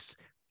books.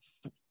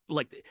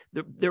 Like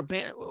they're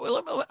ban.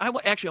 I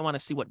want to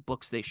see what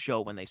books they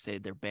show when they say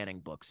they're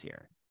banning books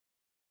here.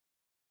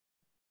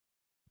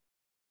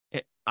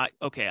 I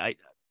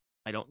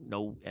don't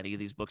know any of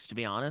these books, to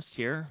be honest.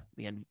 Here,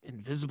 The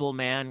Invisible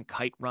Man,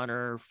 Kite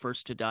Runner,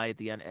 First to Die at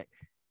the End.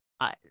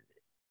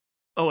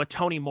 A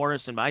Toni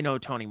Morrison. I know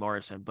Toni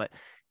Morrison, but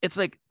it's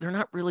like they're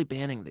not really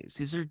banning these.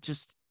 These are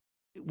just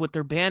what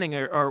they're banning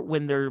are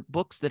when they're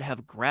books that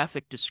have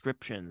graphic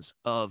descriptions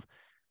of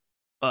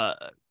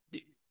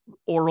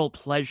oral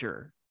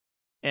pleasure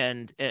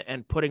and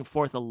putting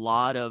forth a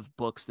lot of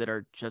books that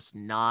are just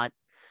not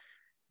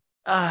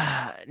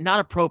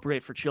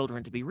appropriate for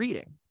children to be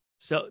reading.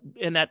 So,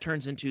 and that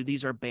turns into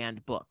these are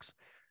banned books.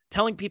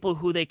 Telling people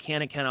who they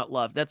can and cannot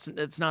love, that's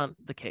not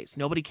the case.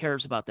 Nobody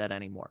cares about that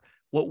anymore.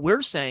 What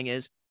we're saying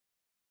is,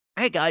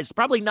 hey guys,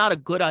 probably not a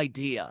good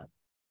idea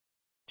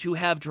to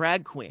have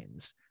drag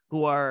queens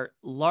who are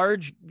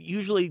large,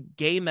 usually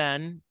gay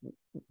men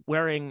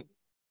wearing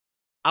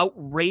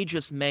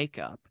outrageous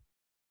makeup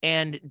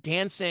and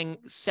dancing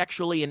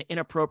sexually and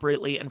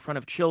inappropriately in front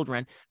of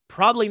children.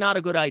 Probably not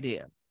a good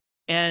idea.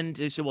 And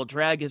they say, well,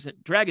 drag is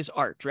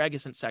art. Drag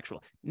isn't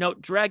sexual. No,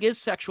 drag is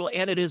sexual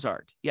and it is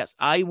art. Yes,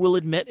 I will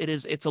admit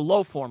it's a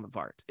low form of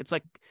art. It's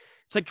like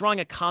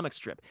drawing a comic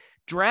strip.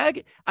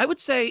 Drag, I would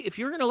say, if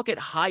you're going to look at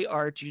high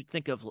art, you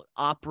think of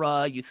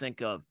opera, you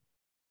think of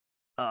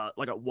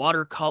like a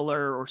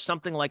watercolor or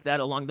something like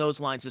that along those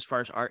lines as far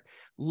as art.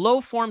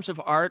 Low forms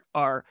of art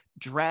are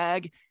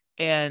drag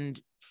and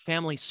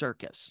family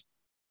circus.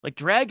 Like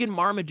Drag and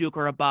Marmaduke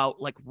are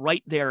about like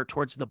right there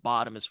towards the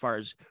bottom as far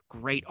as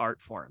great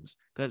art forms,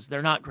 because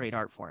they're not great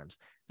art forms.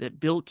 That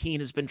Bill Keane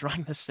has been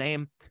drawing the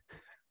same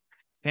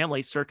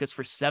family circus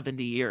for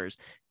 70 years.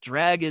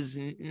 Drag is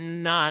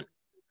not,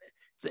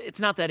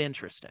 it's not that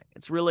interesting.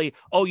 It's really,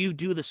 oh, you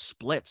do the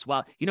splits.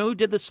 Wow. You know who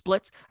did the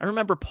splits? I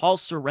remember Paul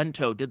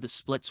Sorrento did the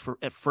splits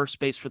at first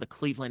base for the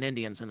Cleveland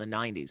Indians in the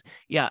 90s.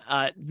 Yeah,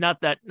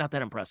 not that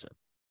impressive.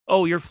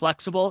 Oh, you're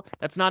flexible?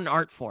 That's not an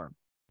art form.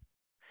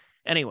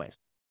 Anyways,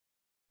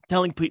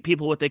 telling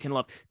people what they can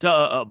love.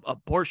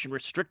 Abortion,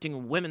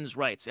 restricting women's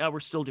rights. Yeah,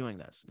 we're still doing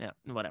this. Yeah,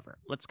 whatever.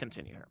 Let's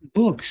continue here.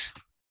 Books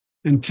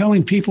and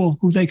telling people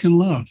who they can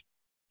love,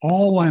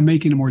 all while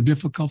making it more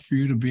difficult for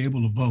you to be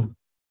able to vote.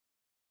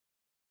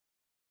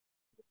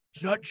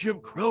 It's not Jim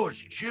Crow,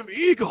 it's Jim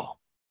Eagle.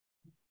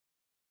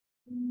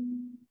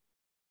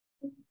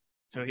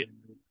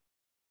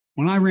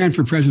 When I ran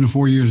for president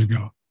 4 years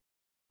ago,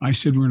 I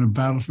said we're in a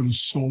battle for the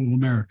soul of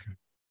America,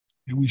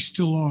 and we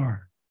still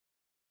are.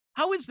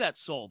 How is that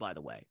soul, by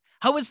the way?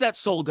 How is that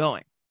soul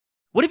going?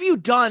 What have you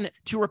done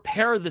to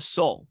repair the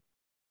soul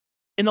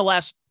in the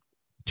last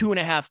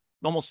 2.5,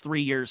 almost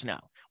 3 years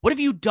now? What have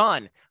you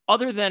done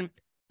other than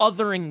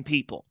othering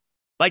people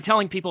by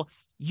telling people,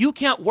 you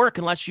can't work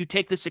unless you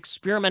take this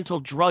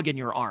experimental drug in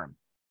your arm.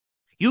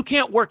 You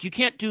can't work. You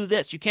can't do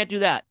this. You can't do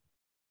that.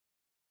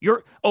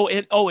 You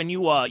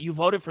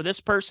voted for this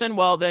person.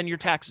 Well, then your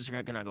taxes are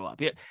going to go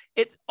up.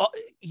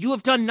 You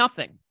have done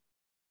nothing.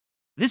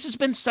 This has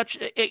been such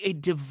a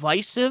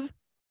divisive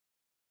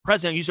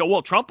president. You say,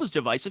 well, Trump was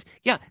divisive.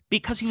 Yeah,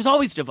 because he was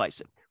always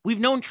divisive. We've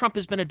known Trump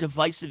has been a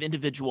divisive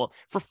individual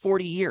for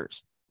 40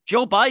 years.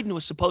 Joe Biden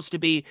was supposed to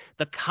be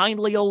the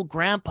kindly old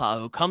grandpa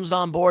who comes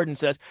on board and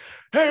says,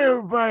 hey,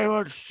 everybody,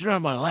 let's sit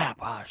on my lap.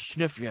 I'll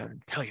sniff you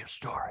and tell you a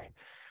story.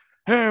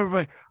 Hey,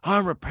 everybody,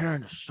 I'm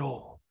repairing the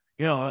soul.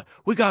 You know,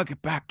 we got to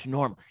get back to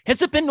normal.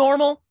 Has it been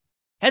normal?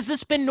 Has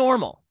this been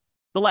normal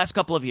the last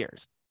couple of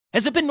years?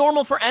 Has it been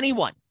normal for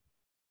anyone?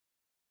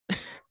 The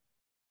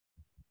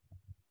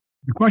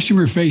question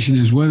we're facing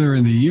is whether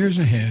in the years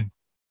ahead,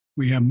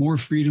 we have more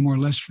freedom or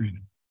less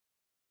freedom,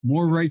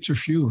 more rights or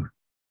fewer.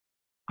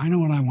 I know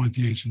what I want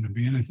the answer to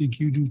be, and I think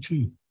you do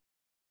too.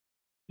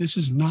 This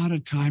is not a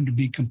time to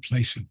be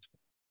complacent.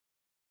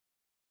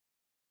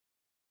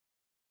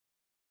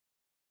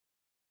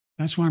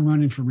 That's why I'm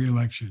running for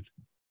re-election.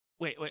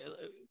 Wait.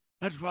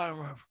 That's why I'm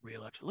running for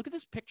re-election. Look at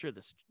this picture of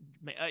this.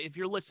 If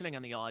you're listening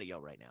on the audio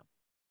right now,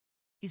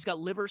 he's got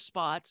liver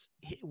spots.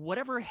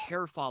 Whatever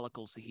hair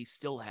follicles that he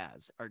still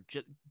has are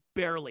just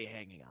barely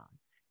hanging on.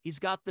 He's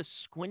got the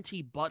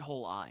squinty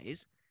butthole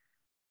eyes.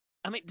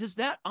 I mean, does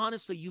that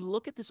honestly, you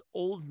look at this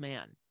old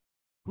man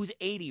who's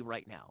 80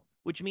 right now,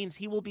 which means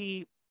he will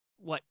be,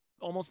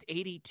 almost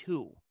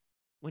 82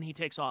 when he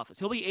takes office.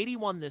 He'll be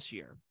 81 this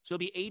year. So he'll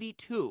be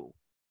 82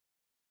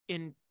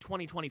 in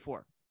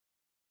 2024,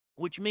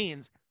 which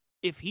means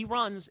if he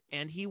runs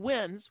and he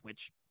wins,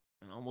 which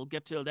we'll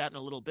get to that in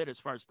a little bit as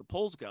far as the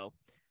polls go,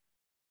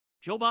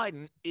 Joe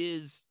Biden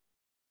is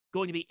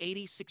going to be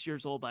 86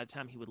 years old by the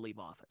time he would leave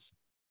office.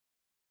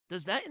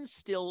 Does that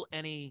instill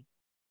any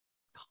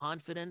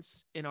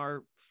confidence in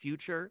our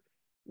future?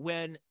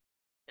 When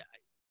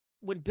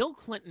Bill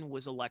Clinton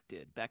was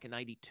elected back in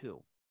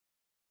 92,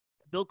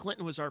 Bill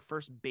Clinton was our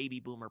first baby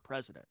boomer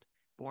president,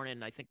 born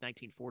in, I think,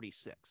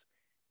 1946.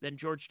 Then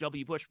George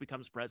W. Bush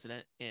becomes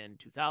president in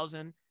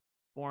 2000,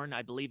 born,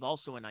 I believe,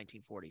 also in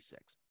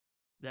 1946.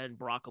 Then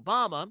Barack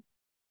Obama,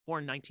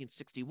 born in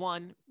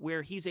 1961,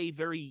 where he's a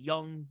very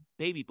young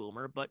baby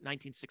boomer, but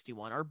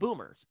 1961 are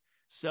boomers.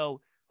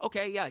 So,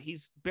 okay, yeah,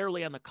 he's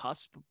barely on the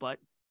cusp, but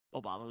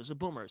Obama was a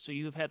boomer. So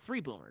you've had 3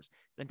 boomers.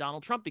 Then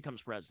Donald Trump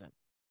becomes president,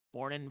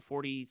 born in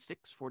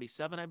 46,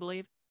 47, I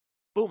believe.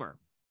 Boomer.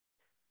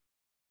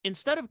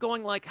 Instead of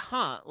going like,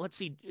 let's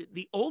see,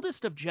 the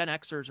oldest of Gen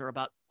Xers are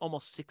about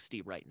almost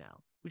 60 right now.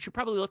 We should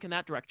probably look in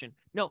that direction.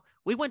 No,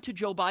 we went to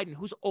Joe Biden,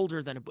 who's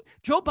older than a boomer.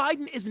 Joe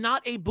Biden is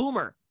not a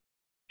boomer.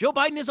 Joe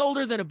Biden is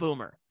older than a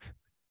boomer.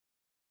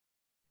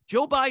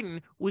 Joe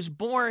Biden was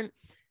born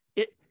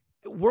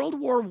World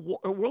War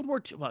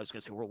II. Well, I was going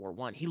to say World War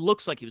I. He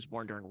looks like he was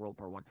born during World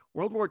War I.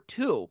 World War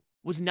II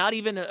was not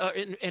even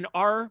in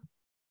our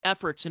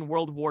efforts in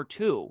World War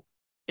II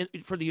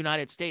for the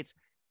United States.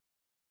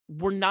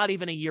 Were not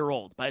even a year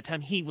old by the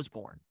time he was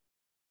born.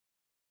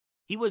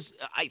 He was,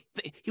 I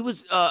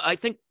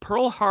think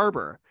Pearl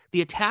Harbor,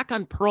 the attack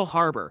on Pearl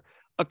Harbor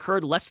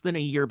occurred less than a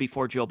year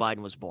before Joe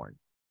Biden was born.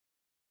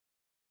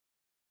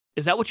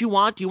 Is that what you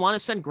want? Do you want to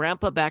send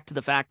Grandpa back to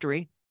the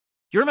factory?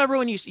 Do you remember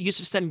when you used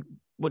to send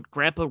when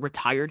Grandpa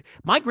retired?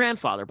 My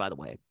grandfather, by the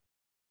way,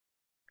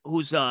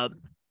 who's,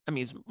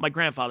 he's my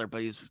grandfather,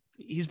 but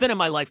he's been in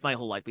my life my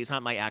whole life, but he's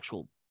not my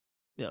actual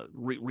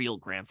real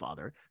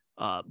grandfather.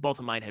 Both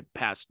of mine had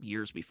passed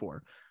years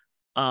before.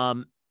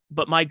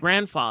 But my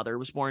grandfather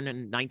was born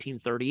in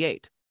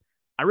 1938.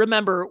 I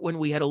remember when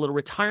we had a little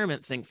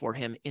retirement thing for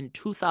him in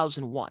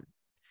 2001.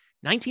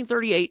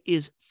 1938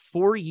 is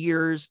 4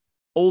 years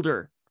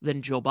older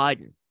than Joe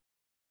Biden.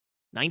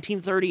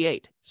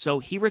 1938. So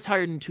he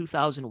retired in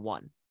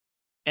 2001.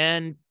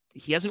 And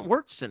he hasn't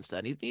worked since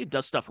then. He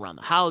does stuff around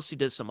the house. He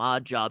does some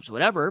odd jobs,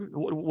 whatever,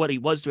 what he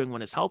was doing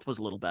when his health was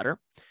a little better.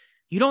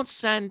 You don't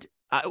send,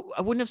 I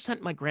wouldn't have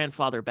sent my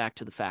grandfather back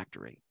to the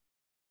factory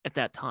at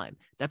that time.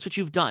 That's what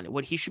you've done.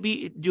 What he should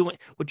be doing,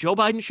 what Joe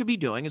Biden should be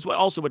doing is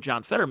what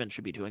John Fetterman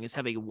should be doing is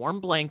have a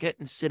warm blanket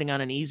and sitting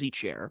on an easy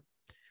chair,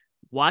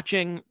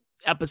 watching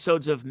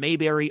episodes of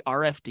Mayberry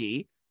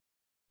RFD,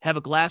 have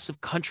a glass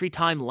of Country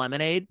Time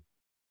lemonade,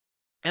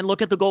 and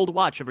look at the Gold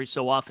Watch every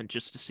so often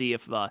just to see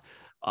if the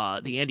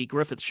Andy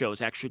Griffith show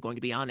is actually going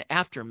to be on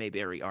after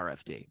Mayberry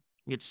RFD.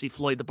 You get to see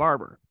Floyd the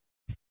Barber.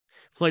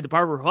 Floyd the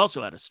Barber, who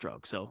also had a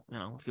stroke. So,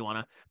 if you want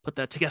to put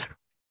that together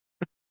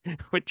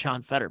with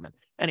John Fetterman.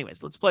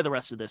 Anyways, let's play the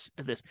rest of this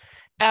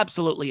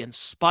absolutely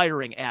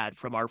inspiring ad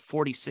from our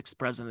 46th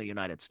president of the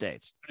United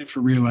States. For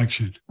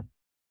re-election.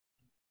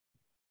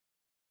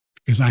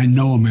 Because I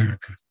know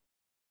America.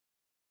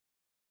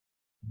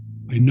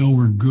 I know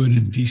we're good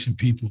and decent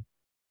people.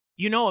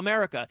 You know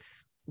America.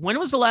 When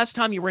was the last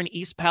time you were in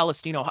East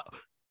Palestine, Ohio?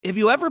 Have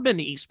you ever been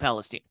to East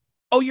Palestine?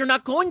 Oh, you're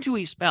not going to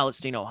East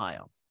Palestine,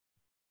 Ohio.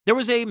 There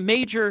was a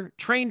major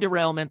train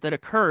derailment that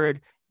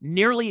occurred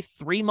nearly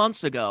 3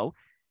 months ago,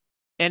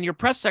 and your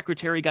press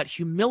secretary got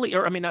humiliated.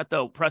 Or, I mean, not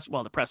the press.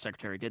 Well, the press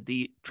secretary did.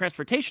 The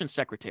transportation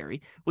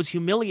secretary was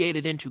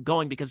humiliated into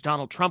going because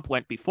Donald Trump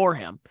went before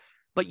him.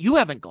 But you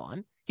haven't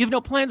gone. You have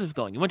no plans of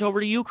going. You went over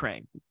to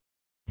Ukraine.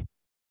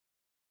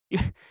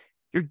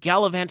 You're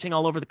gallivanting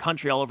all over the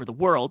country, all over the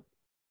world,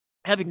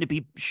 having to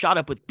be shot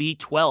up with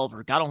B12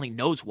 or God only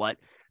knows what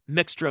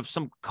mixture of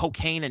some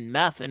cocaine and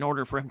meth in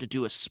order for him to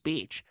do a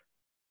speech.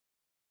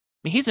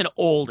 I mean, he's an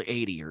old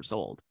 80 years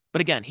old.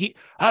 But again,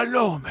 I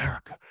know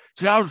America.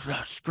 See, I was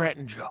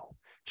Scranton Joe,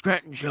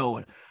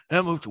 and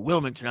I moved to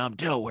Wilmington. I'm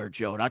Delaware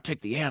Joe, and I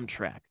take the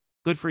Amtrak.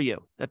 Good for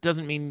you. That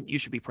doesn't mean you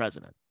should be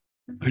president.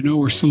 I know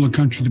we're still a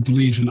country that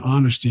believes in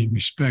honesty,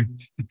 respect,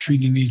 and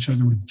treating each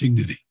other with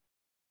dignity.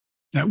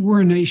 That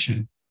we're a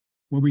nation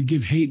where we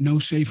give hate no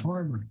safe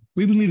harbor.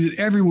 We believe that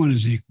everyone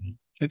is equal,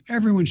 that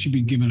everyone should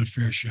be given a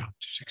fair shot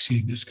to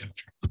succeed in this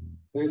country.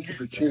 Thank you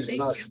for choosing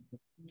us.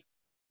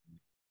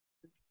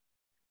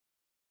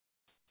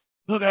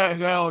 Look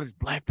at all these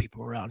black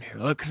people around here.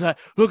 Look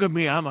at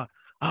me. I'm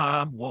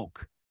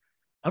woke.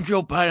 I'm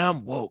Joe Biden.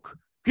 I'm woke.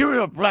 Give me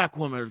a black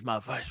woman as my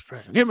vice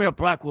president. Give me a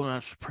black woman on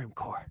the Supreme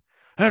Court.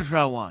 That's what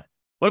I want.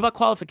 What about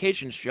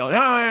qualifications, Joe? Oh,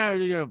 yeah,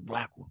 you're a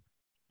black woman.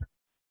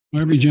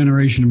 Every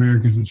generation of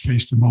Americans has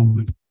faced a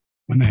moment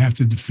when they have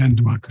to defend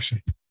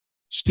democracy.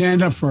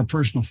 Stand up for our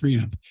personal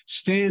freedom.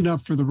 Stand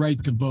up for the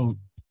right to vote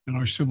and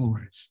our civil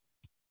rights.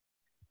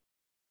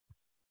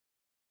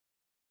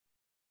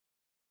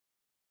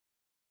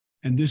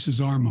 And this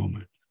is our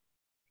moment.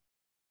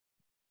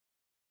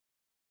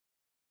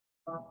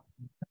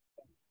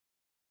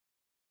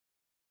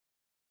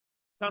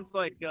 Sounds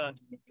like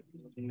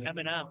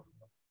Eminem.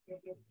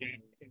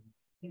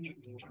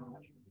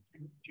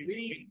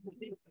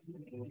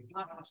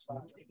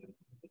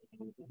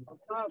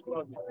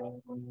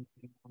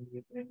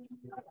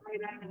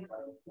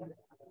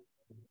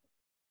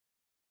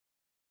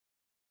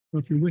 So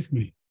if you're with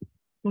me,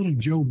 go to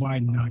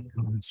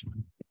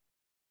joebiden.com.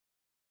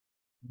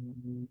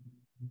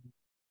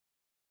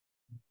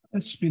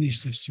 Let's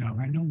finish this job.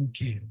 I know we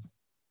can,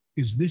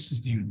 because this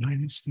is the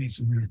United States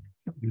of America.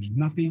 There's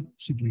nothing,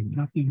 simply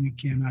nothing we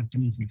cannot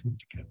do if we put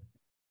together.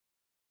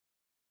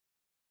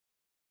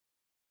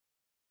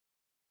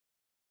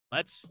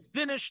 Let's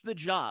finish the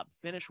job.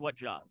 Finish what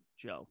job,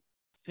 Joe?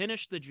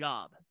 Finish the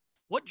job.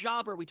 What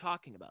job are we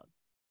talking about?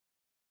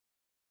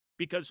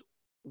 Because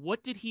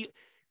what did he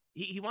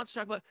wants to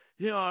talk about,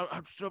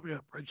 I'm still going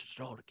to bring this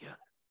all together.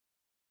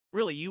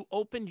 Really, you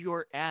opened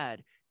your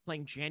ad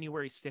playing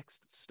January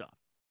 6th stuff.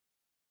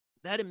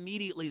 That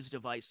immediately is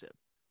divisive.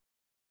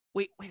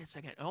 Wait a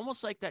second.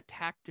 Almost like that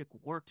tactic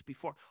worked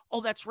before.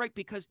 Oh, that's right,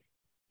 because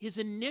his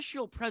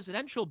initial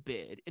presidential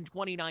bid in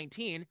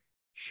 2019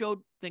 showed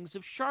things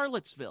of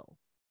Charlottesville.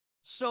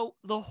 So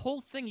the whole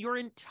thing, your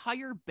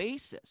entire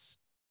basis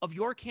of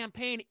your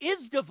campaign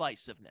is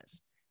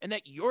divisiveness, and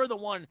that you're the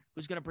one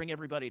who's going to bring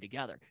everybody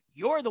together.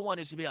 You're the one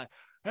who's going to be like,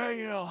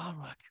 hey, I'm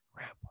like your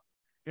grandpa.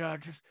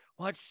 Just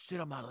why don't you sit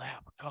on my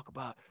lap and talk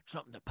about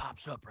something that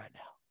pops up right now?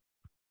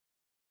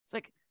 It's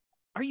like,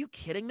 are you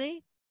kidding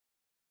me?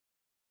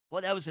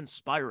 Well, that was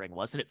inspiring,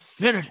 wasn't it?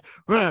 Finish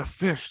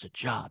the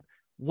job.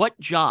 What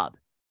job?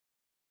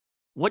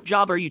 What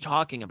job are you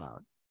talking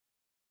about?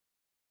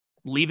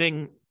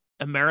 Leaving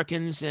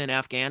Americans in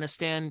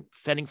Afghanistan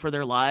fending for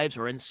their lives,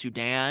 or in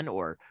Sudan,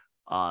 or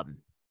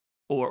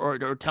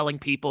telling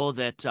people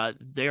that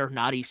they're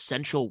not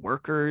essential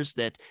workers,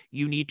 that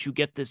you need to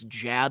get this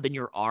jab in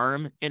your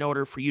arm in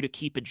order for you to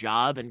keep a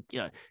job and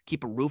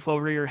keep a roof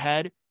over your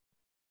head.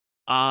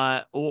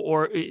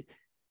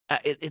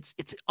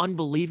 It's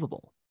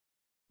unbelievable.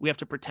 We have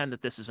to pretend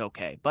that this is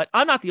okay. But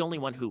I'm not the only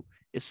one who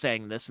is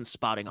saying this and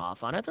spotting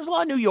off on it. There's a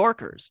lot of New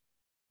Yorkers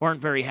who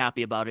aren't very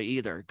happy about it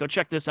either. Go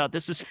check this out.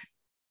 This is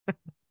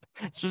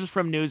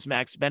from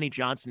Newsmax. Benny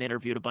Johnson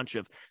interviewed a bunch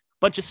of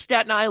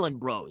Staten Island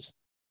bros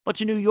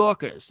bunch of New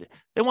Yorkers.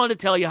 They wanted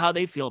to tell you how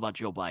they feel about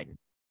Joe Biden.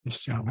 This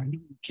job, I know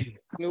you can't.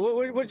 I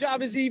mean, what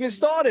job has he even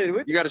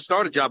started? You got to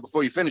start a job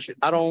before you finish it.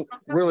 I don't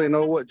really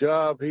know what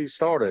job he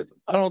started.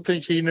 I don't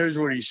think he knows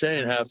what he's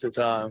saying half the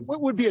time. What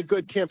would be a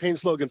good campaign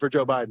slogan for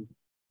Joe Biden?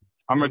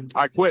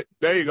 I quit.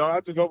 There you go.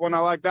 That's a good one. I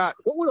like that.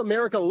 What would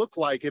America look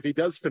like if he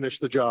does finish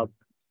the job?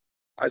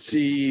 I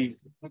see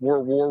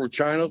World War with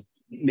China.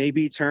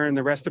 Maybe turn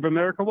the rest of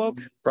America woke.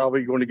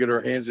 Probably going to get our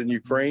hands in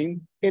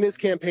Ukraine. In his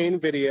campaign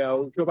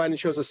video, Joe Biden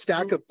shows a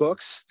stack of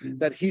books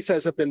that he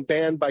says have been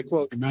banned by,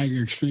 quote,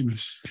 MAGA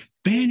extremists.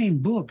 Banning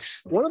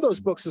books. one of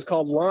those books is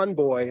called Lawn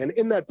Boy. And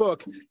in that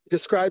book, it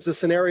describes a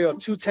scenario of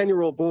two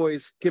 10-year-old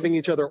boys giving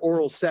each other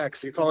oral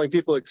sex. You're calling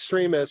people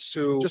extremists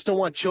who just don't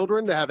want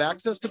children to have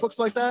access to books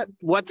like that.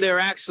 What they're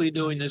actually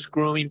doing is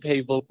grooming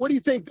people. What do you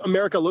think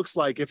America looks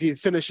like if he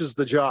finishes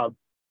the job?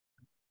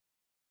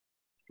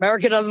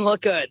 America doesn't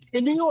look good.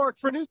 In New York,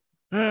 for news.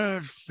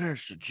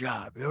 Finish the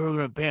job. You're going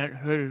to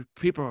ban.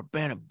 People are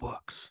banning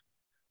books.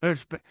 I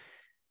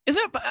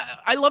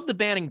love the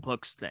banning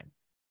books thing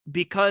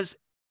because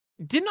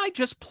didn't I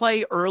just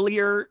play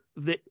earlier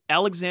that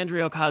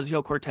Alexandria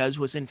Ocasio-Cortez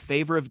was in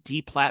favor of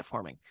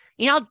deplatforming?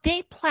 You know,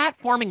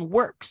 deplatforming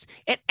works.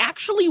 It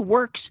actually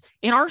works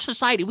in our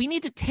society. We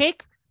need to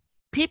take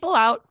people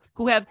out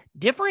who have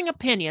differing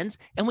opinions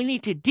and we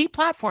need to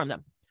deplatform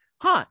them.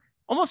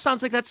 Almost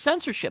sounds like that's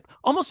censorship.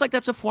 Almost like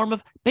that's a form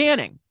of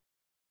banning.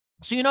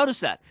 So you notice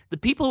that the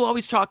people who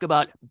always talk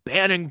about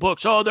banning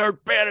books, oh, they're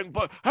banning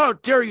books. How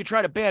dare you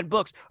try to ban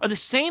books, are the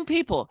same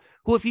people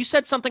who, if you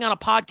said something on a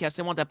podcast,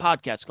 they want that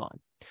podcast gone.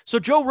 So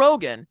Joe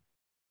Rogan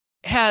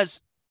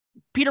has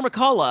Peter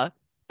McCullough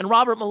and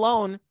Robert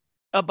Malone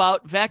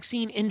about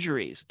vaccine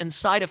injuries and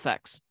side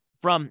effects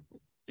from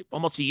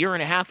almost a year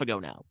and a half ago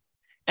now.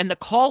 And the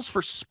calls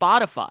for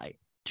Spotify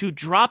to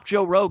drop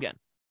Joe Rogan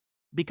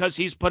because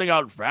he's putting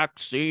out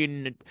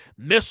vaccine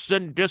mis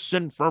and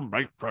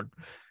disinformation.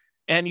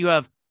 And you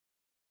have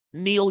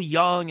Neil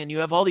Young and you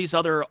have all these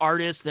other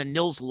artists and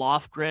Nils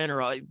Lofgren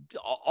or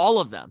all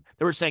of them.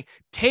 They were saying,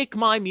 take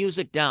my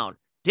music down.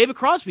 David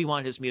Crosby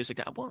wanted his music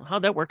down. Well,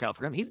 how'd that work out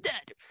for him? He's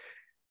dead.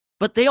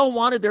 But they all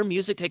wanted their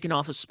music taken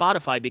off of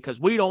Spotify because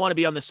we don't want to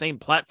be on the same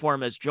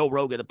platform as Joe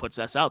Rogan that puts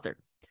us out there.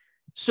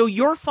 So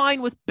you're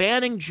fine with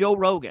banning Joe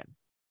Rogan.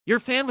 You're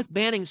fine with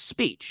banning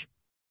speech.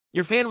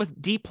 You're fine with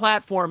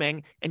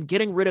deplatforming and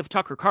getting rid of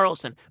Tucker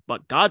Carlson.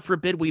 But God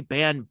forbid we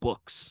ban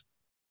books.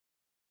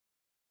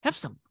 Have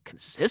some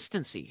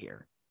consistency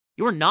here.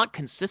 You are not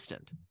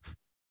consistent.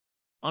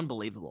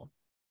 Unbelievable.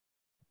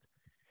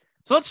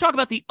 So let's talk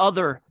about the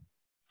other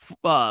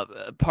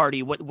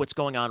party, what's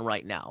going on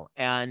right now,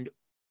 and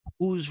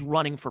who's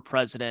running for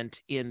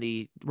president in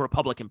the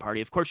Republican Party.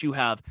 Of course, you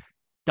have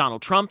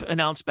Donald Trump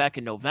announced back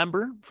in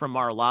November from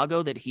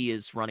Mar-a-Lago that he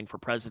is running for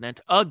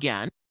president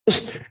again.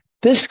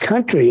 This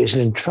country is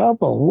in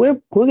trouble.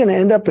 We're going to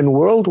end up in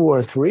World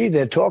War III.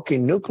 They're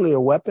talking nuclear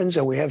weapons,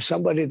 and we have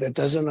somebody that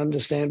doesn't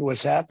understand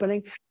what's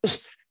happening.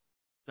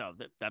 So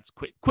that's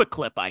quick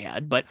clip I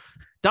had. But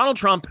Donald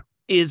Trump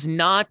is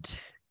not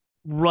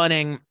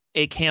running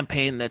a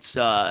campaign that's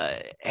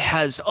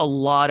has a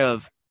lot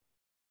of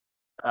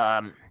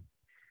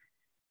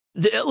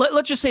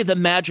let's just say the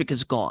magic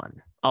is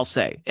gone. I'll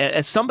say,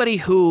 as somebody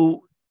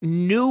who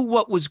knew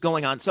what was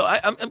going on. So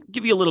I'm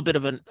give you a little bit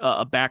of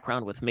a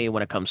background with me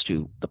when it comes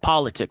to the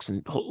politics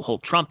and whole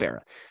Trump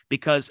era,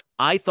 because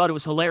I thought it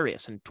was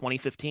hilarious in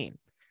 2015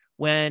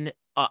 when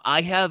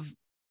I have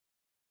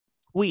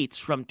tweets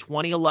from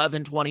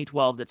 2011,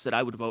 2012 that said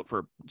I would vote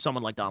for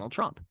someone like Donald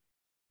Trump.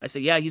 I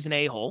said, yeah, he's an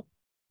a-hole,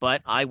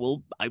 but I'd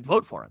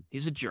vote for him.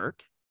 He's a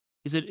jerk.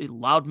 He's a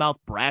loudmouth,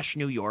 brash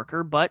New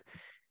Yorker, but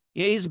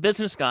yeah, he's a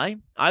business guy.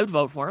 I would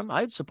vote for him.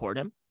 I would support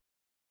him.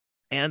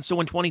 And so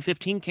when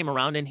 2015 came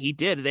around and he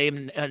did, they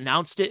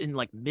announced it in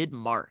like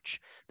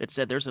mid-March that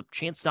said there's a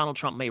chance Donald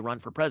Trump may run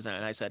for president.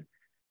 And I said,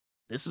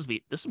 this will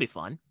be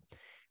fun.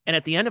 And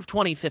at the end of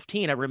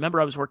 2015, I remember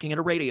I was working at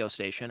a radio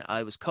station.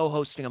 I was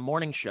co-hosting a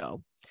morning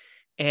show,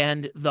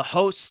 and the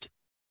host,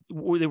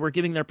 they were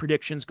giving their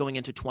predictions going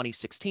into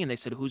 2016. They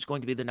said, who's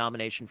going to be the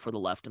nomination for the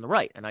left and the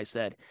right? And I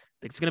said,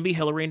 it's going to be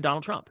Hillary and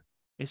Donald Trump.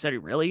 He said,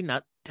 really?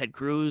 Not Ted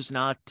Cruz,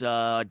 not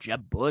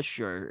Jeb Bush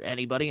or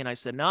anybody? And I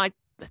said, no,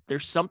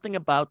 there's something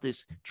about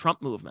this Trump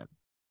movement.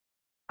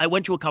 I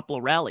went to a couple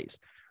of rallies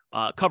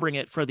covering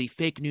it for the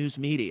fake news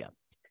media.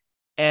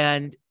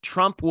 And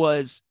Trump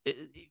was,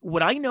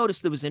 what I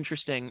noticed that was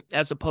interesting,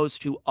 as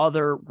opposed to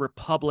other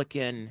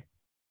Republican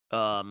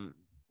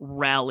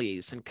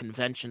rallies and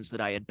conventions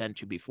that I had been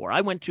to before.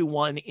 I went to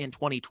one in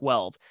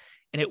 2012,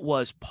 and it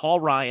was Paul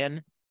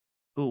Ryan,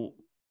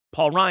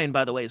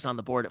 by the way, is on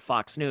the board at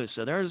Fox News.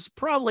 So there's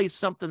probably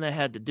something that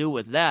had to do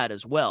with that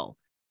as well,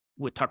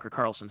 with Tucker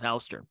Carlson's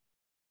ouster.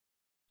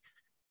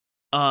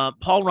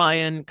 Paul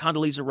Ryan,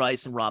 Condoleezza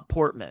Rice, and Rob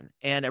Portman.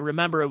 And I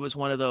remember it was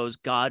one of those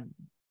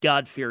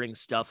God-fearing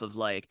stuff of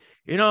like,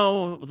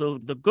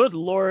 the good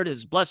Lord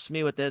has blessed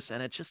me with this.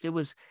 And it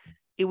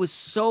was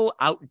so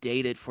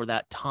outdated for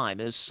that time.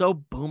 It was so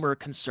boomer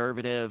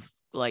conservative,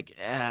 like,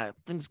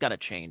 things got to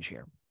change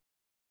here.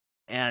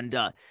 And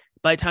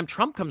by the time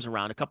Trump comes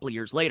around a couple of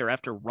years later,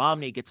 after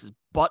Romney gets his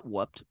butt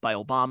whooped by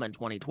Obama in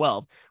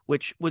 2012,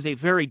 which was a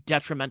very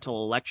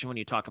detrimental election when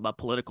you talk about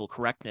political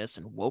correctness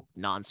and woke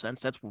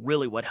nonsense, that's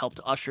really what helped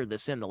usher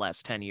this in the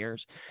last 10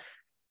 years.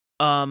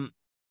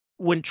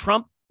 When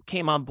Trump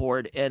came on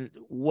board and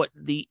what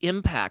the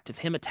impact of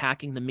him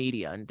attacking the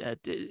media,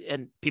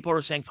 and people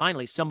are saying,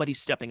 finally,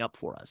 somebody's stepping up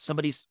for us.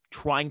 Somebody's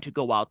trying to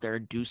go out there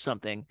and do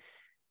something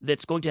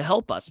that's going to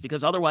help us,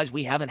 because otherwise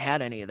we haven't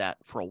had any of that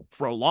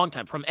for a long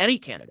time from any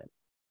candidate.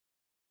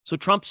 So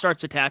Trump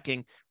starts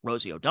attacking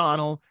Rosie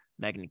O'Donnell,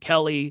 Megyn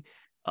Kelly,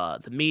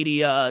 the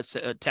media,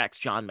 attacks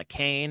John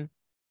McCain.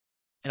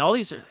 And all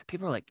these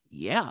people are like,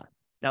 yeah.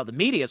 Now the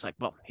media is like,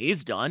 well,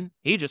 he's done.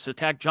 He just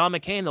attacked John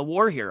McCain, the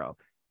war hero.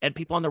 And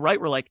people on the right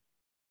were like,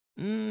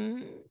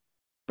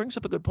 brings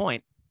up a good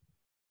point.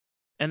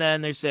 And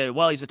then they say,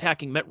 well, he's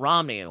attacking Mitt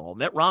Romney. Well,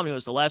 Mitt Romney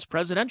was the last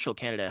presidential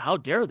candidate. How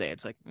dare they?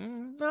 It's like,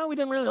 no, we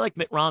didn't really like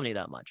Mitt Romney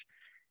that much.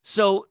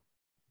 So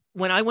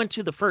when I went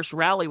to the first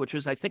rally, which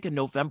was, I think, in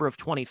November of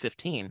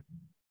 2015,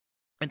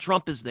 and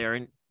Trump is there,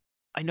 and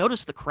I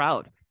noticed the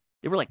crowd.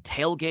 They were like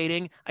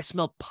tailgating. I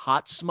smelled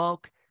pot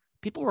smoke.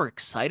 People were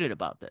excited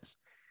about this.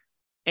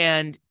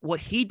 And what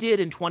he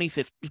did in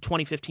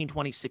 2015,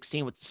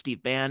 2016 with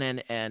Steve Bannon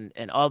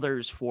and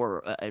others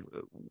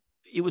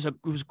it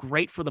was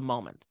great for the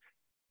moment.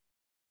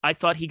 I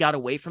thought he got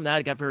away from that.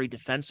 He got very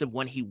defensive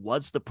when he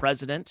was the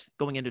president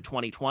going into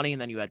 2020.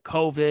 And then you had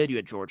COVID, you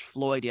had George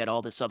Floyd, you had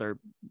all these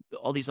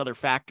other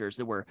factors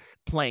that were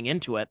playing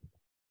into it.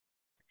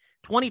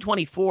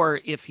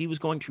 2024, if he was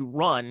going to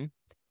run,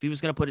 if he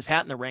was going to put his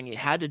hat in the ring, he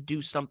had to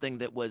do something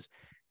that was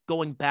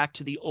going back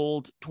to the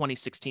old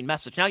 2016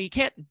 message. Now, you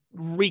can't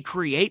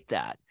recreate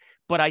that,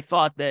 but I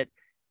thought that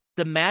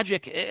the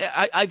magic,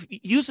 I've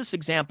used this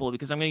example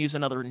because I'm going to use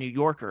another New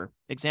Yorker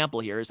example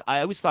here, is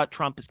I always thought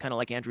Trump is kind of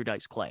like Andrew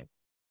Dice Clay.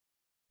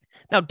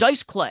 Now,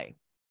 Dice Clay,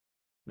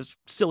 this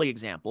silly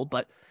example,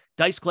 but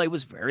Dice Clay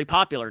was very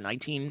popular,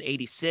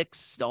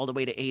 1986 all the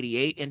way to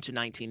 88 into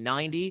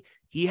 1990.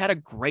 He had a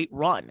great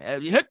run.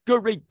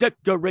 Hickory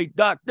dickory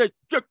dock,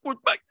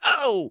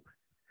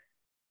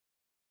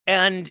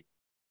 and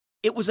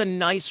it was a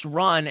nice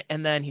run,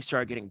 and then he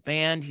started getting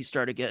banned. He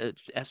started getting,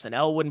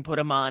 SNL wouldn't put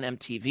him on,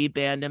 MTV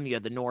banned him. You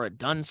had the Nora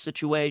Dunn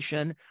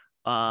situation.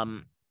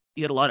 You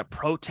had a lot of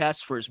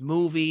protests for his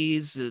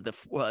movies, the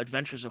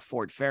Adventures of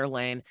Ford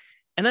Fairlane.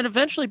 And then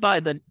eventually by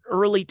the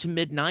early to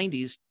mid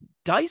 90s,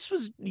 Dice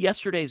was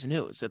yesterday's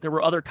news, that there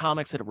were other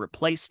comics that had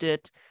replaced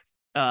it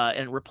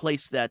and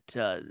replaced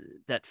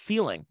that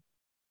feeling.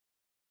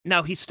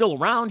 Now, he's still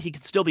around. He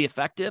could still be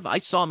effective. I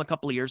saw him a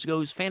couple of years ago. He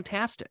was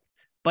fantastic.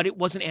 But it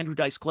wasn't Andrew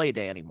Dice Clay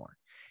day anymore.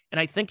 And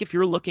I think if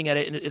you're looking at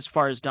it as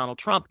far as Donald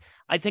Trump,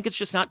 I think it's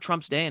just not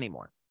Trump's day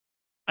anymore.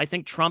 I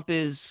think Trump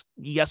is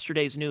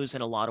yesterday's news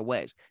in a lot of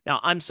ways.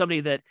 Now, I'm somebody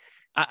that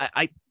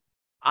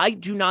I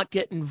do not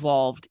get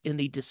involved in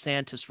the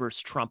DeSantis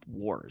versus Trump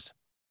wars.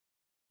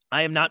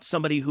 I am not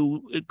somebody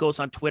who goes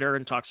on Twitter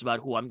and talks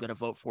about who I'm going to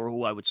vote for,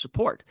 who I would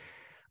support.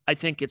 I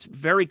think it's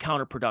very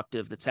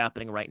counterproductive that's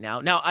happening right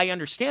now. Now, I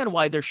understand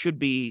why there should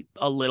be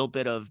a little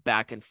bit of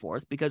back and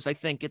forth, because I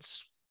think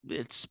it's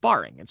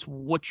sparring. It's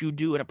what you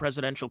do in a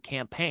presidential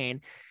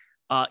campaign.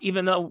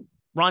 Even though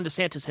Ron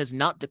DeSantis has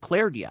not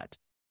declared yet,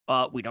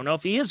 we don't know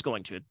if he is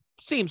going to. It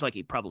seems like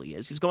he probably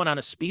is. He's going on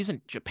he's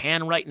in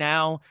Japan right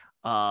now.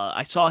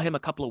 I saw him a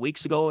couple of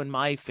weeks ago in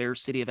my fair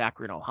city of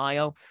Akron,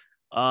 Ohio.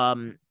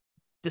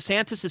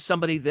 DeSantis is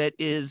somebody that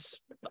is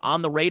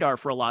on the radar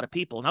for a lot of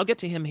people. And I'll get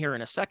to him here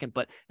in a second.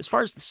 But as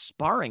far as the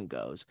sparring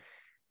goes,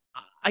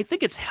 I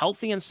think it's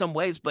healthy in some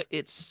ways, but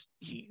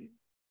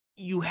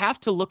you have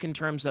to look in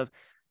terms of,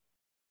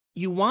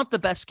 you want the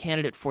best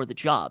candidate for the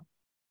job.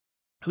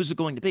 Who's it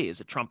going to be?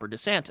 Is it Trump or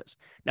DeSantis?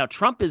 Now,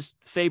 Trump is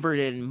favored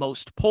in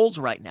most polls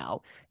right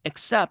now,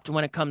 except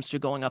when it comes to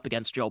going up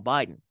against Joe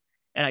Biden.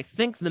 And I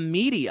think the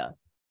media,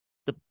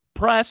 the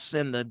press,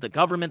 and the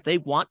government, they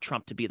want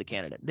Trump to be the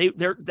candidate.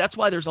 That's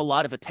why there's a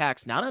lot of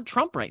attacks, not on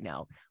Trump right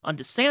now, on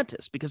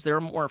DeSantis, because they're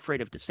more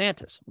afraid of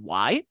DeSantis.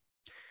 Why?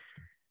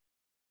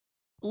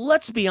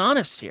 Let's be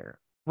honest here.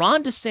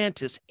 Ron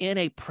DeSantis in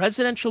a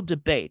presidential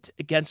debate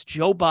against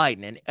Joe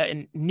Biden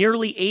and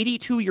nearly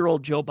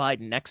 82-year-old Joe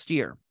Biden next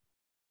year,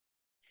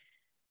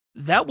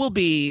 that will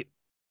be,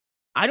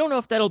 I don't know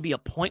if that'll be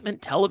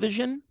appointment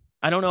television.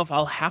 I don't know if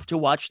I'll have to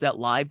watch that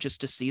live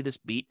just to see this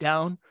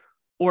beatdown,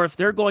 or if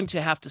they're going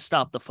to have to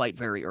stop the fight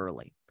very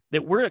early.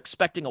 That we're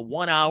expecting a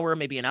 1 hour,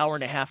 maybe an hour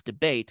and a half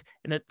debate,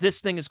 and that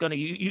this thing is going to,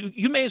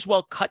 you may as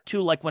well cut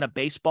to like when a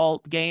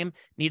baseball game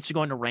needs to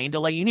go into rain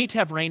delay. You need to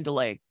have rain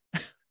delay.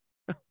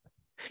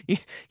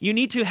 You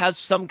need to have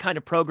some kind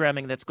of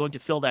programming that's going to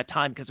fill that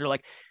time, because they're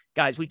like,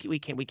 guys, we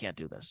can't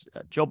do this.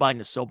 Joe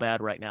Biden is so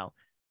bad right now.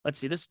 Let's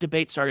see, this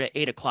debate started at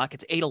 8 o'clock.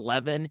 It's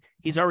 8:11.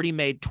 He's already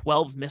made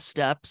 12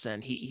 missteps,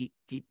 and he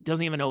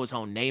doesn't even know his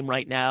own name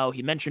right now.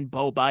 He mentioned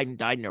Beau Biden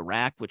died in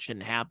Iraq, which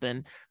didn't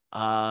happen. This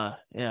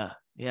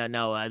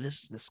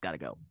got to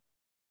go.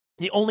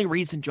 The only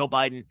reason Joe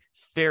Biden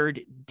fared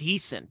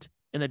decent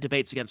in the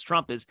debates against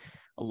Trump is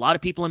A lot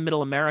of people in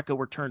middle America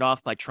were turned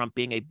off by Trump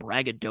being a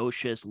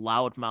braggadocious,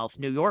 loudmouth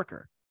New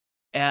Yorker.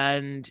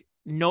 And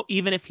no,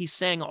 even if he's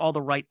saying all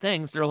the right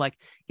things, they're like,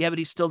 yeah, but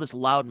he's still this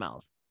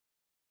loudmouth.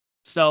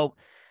 So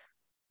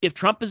if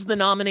Trump is the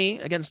nominee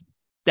against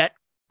that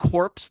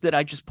corpse that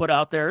I just put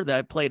out there that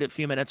I played a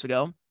few minutes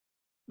ago,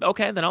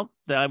 okay, then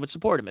I would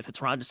support him. If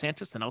it's Ron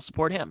DeSantis, then I'll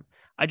support him.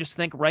 I just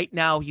think right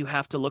now you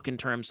have to look in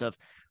terms of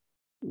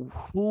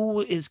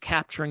who is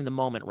capturing the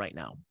moment right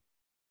now.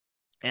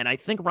 And I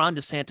think Ron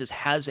DeSantis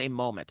has a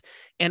moment.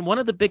 And one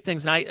of the big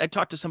things, and I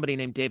talked to somebody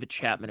named David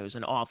Chapman, who's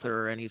an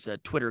author and he's a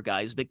Twitter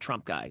guy, he's a big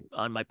Trump guy,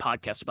 on my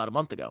podcast about a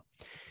month ago.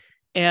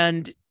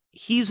 And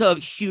he's a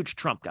huge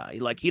Trump guy.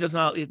 Like he does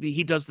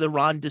the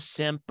Ron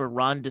DeSimp or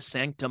Ron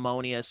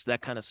DeSanctimonious,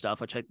 that kind of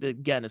stuff, which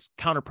again is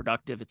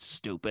counterproductive. It's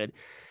stupid.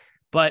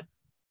 But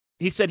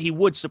he said he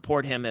would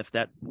support him if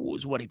that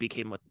was what he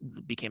became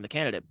the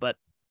candidate. But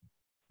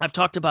I've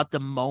talked about the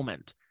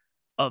moment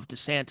of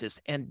DeSantis,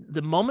 and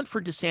the moment for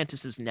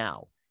DeSantis is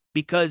now,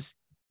 because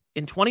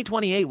in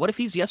 2028, what if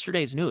he's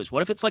yesterday's news?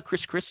 What if it's like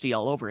Chris Christie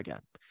all over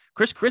again?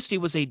 Chris Christie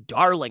was a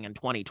darling in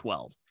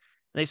 2012.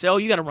 And they say, oh,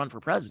 you got to run for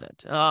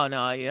president. Oh,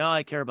 no,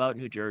 I care about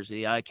New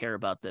Jersey. I care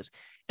about this.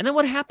 And then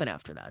what happened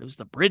after that? It was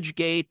the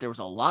Bridgegate. There was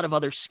a lot of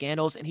other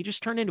scandals, and he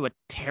just turned into a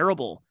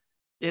terrible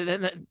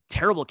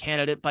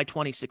candidate by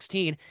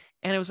 2016.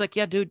 And it was like,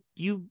 yeah, dude,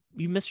 you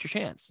missed your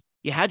chance.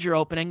 You had your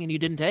opening and you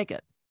didn't take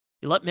it.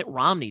 You let Mitt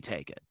Romney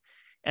take it.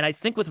 And I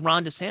think with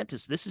Ron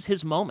DeSantis, this is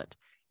his moment.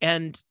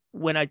 And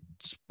when I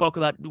spoke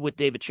about with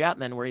David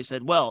Chapman, where he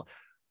said, well,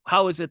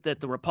 how is it that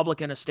the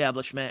Republican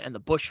establishment and the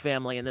Bush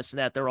family and this and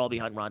that, they're all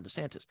behind Ron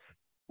DeSantis?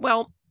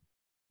 Well,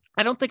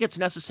 I don't think it's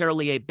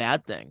necessarily a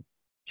bad thing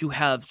to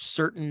have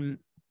certain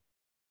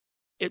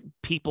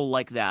people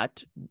like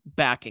that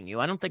backing you.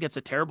 I don't think it's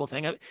a terrible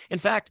thing. In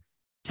fact,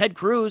 Ted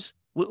Cruz,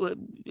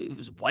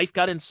 his wife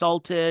got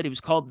insulted. He was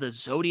called the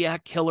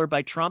Zodiac Killer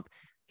by Trump.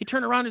 He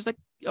turned around and he's like,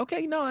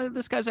 okay, no,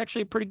 this guy's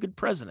actually a pretty good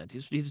president.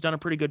 He's done a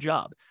pretty good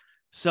job.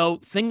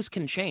 So things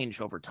can change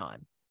over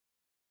time.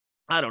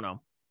 I don't know.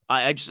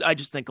 I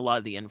just think a lot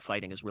of the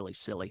infighting is really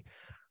silly.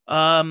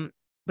 But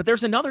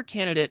there's another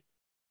candidate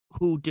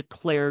who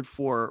declared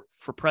for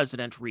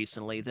president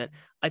recently that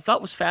I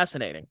thought was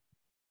fascinating,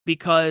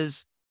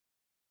 because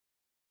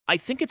I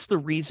think it's the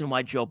reason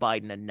why Joe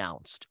Biden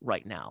announced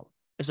right now,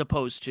 as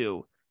opposed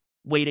to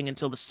waiting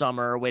until the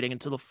summer, waiting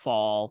until the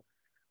fall.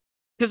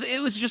 Because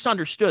it was just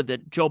understood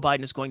that Joe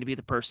Biden is going to be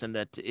the person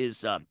that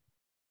is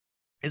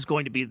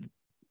going to be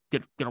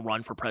going to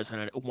run for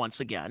president once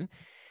again.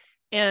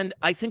 And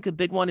I think the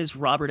big one is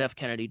Robert F.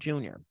 Kennedy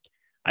Jr.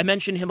 I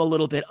mentioned him a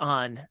little bit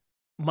on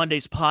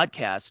Monday's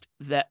podcast,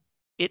 that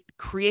it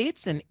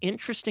creates an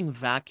interesting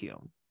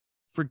vacuum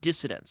for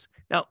dissidents.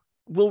 Now,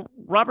 will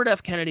Robert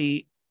F.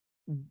 Kennedy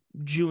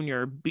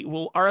Jr.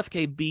 will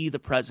RFK be the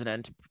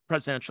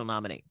presidential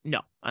nominee?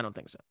 No, I don't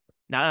think so.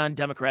 Not on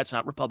Democrats,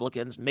 not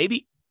Republicans,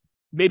 maybe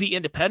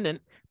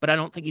independent, but I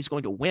don't think he's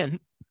going to win.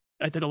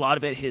 I think a lot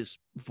of it, his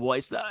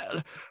voice,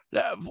 that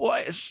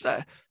voice,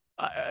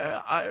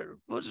 I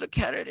was a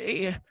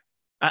Kennedy.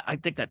 I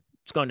think that's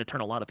going to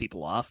turn a lot of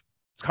people off.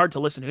 It's hard to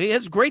listen to. He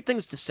has great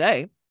things to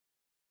say.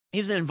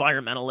 He's an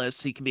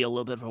environmentalist. He can be a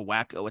little bit of a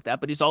wacko with that,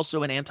 but he's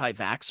also an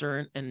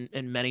anti-vaxxer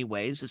in many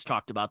ways. Has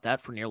talked about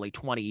that for nearly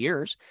 20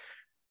 years.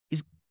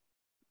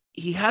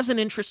 He has an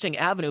interesting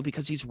avenue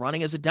because he's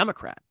running as a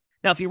Democrat.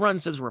 Now, if he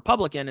runs as a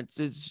Republican, it's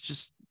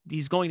just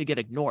he's going to get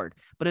ignored.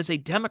 But as a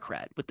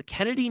Democrat with the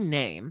Kennedy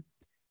name,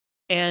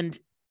 and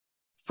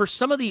for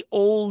some of the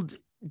old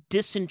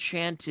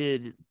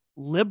disenchanted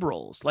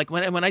liberals, like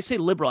when I say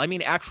liberal, I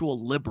mean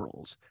actual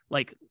liberals,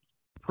 like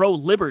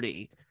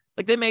pro-liberty,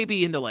 like they may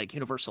be into like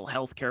universal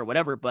health care or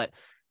whatever, but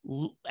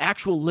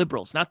actual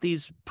liberals, not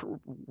these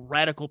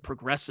radical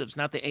progressives,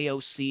 not the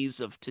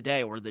AOCs of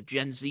today or the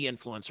Gen Z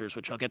influencers,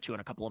 which I'll get to in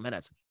a couple of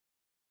minutes.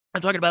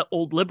 I'm talking about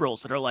old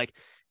liberals that are like,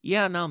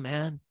 yeah, no,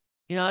 man,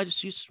 I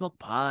just used to smoke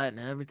pot and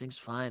everything's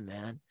fine,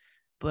 man.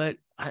 But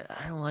I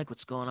don't like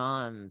what's going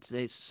on in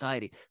today's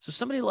society. So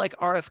somebody like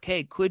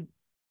RFK could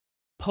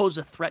pose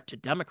a threat to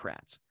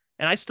Democrats.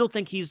 And I still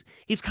think he's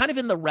kind of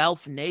in the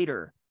Ralph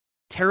Nader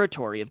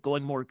territory of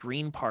going more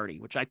Green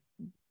Party, which I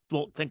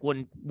don't think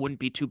wouldn't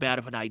be too bad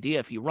of an idea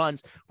if he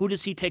runs. Who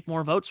does he take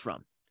more votes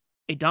from?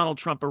 A Donald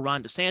Trump or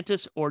Ron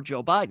DeSantis or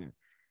Joe Biden?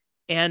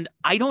 And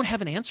I don't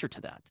have an answer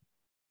to that.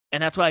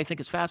 And that's what I think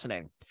is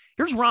fascinating.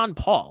 Here's Ron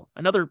Paul,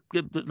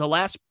 the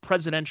last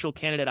presidential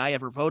candidate I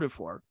ever voted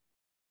for.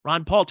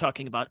 Ron Paul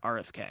talking about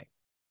RFK.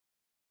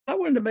 I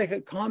wanted to make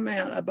a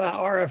comment about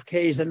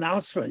RFK's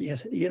announcement,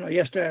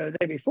 yesterday or the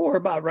day before,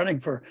 about running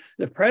for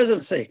the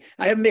presidency.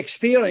 I have mixed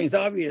feelings,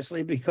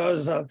 obviously,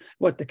 because of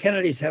what the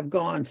Kennedys have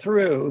gone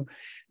through.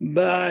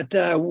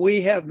 But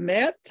we have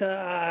met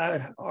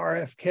RFK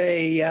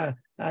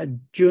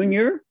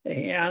Jr.,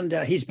 and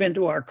he's been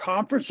to our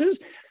conferences,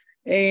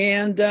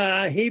 and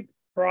he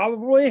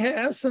probably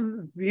has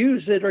some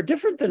views that are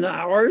different than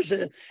ours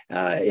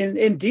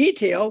in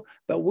detail,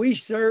 but we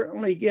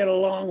certainly get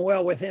along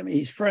well with him.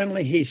 He's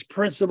friendly, he's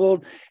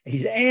principled,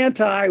 he's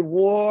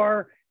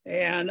anti-war,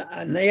 And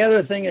the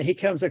other thing that he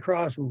comes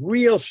across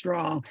real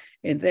strong,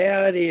 and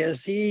that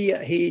is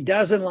he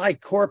doesn't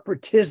like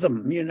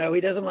corporatism.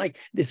 He doesn't like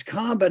this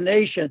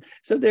combination.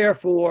 So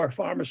therefore,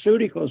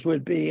 pharmaceuticals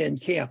would be in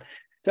camp.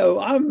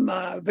 So I'm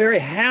very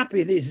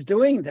happy that he's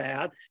doing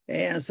that,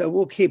 and so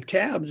we'll keep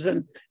tabs.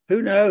 And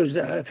who knows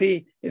if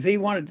he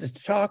wanted to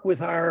talk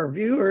with our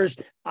viewers,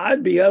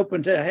 I'd be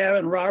open to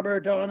having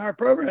Robert on our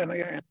program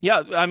again.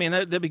 Yeah, I mean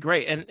that'd be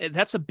great, and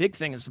that's a big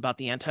thing is about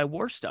the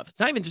anti-war stuff. It's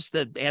not even just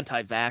the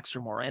anti-vax or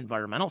more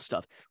environmental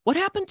stuff. What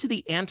happened to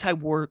the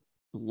anti-war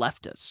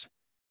leftists?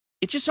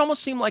 It just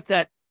almost seemed like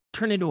that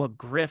turned into a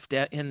grift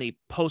in the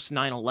post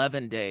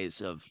 9/11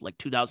 days of like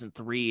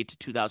 2003 to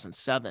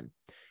 2007.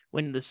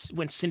 When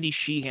Cindy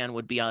Sheehan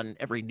would be on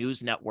every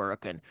news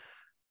network and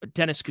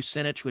Dennis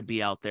Kucinich would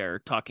be out there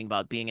talking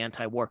about being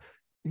anti-war.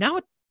 Now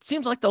it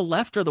seems like the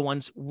left are the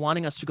ones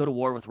wanting us to go to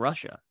war with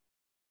Russia.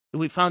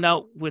 We found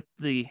out with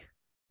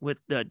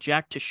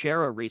Jack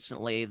Teixeira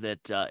recently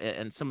that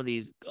and some of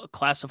these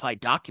classified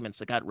documents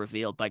that got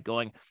revealed by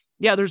going,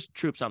 yeah, there's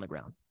troops on the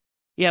ground.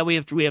 Yeah, we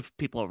have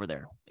people over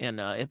there, and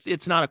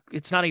it's not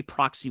a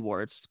proxy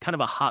war. It's kind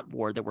of a hot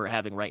war that we're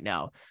having right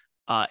now.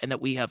 And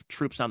that we have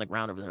troops on the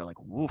ground over there,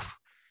 like, woof.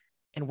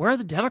 And where are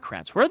the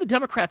Democrats? Where are the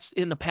Democrats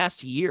in the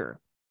past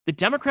year? The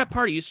Democrat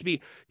Party used to be,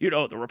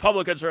 the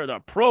Republicans are the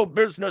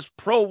pro-business,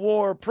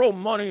 pro-war,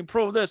 pro-money,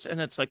 pro-this.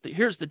 And it's like,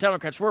 here's the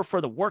Democrats. We're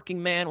for the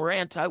working man. We're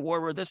anti-war.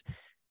 We're this.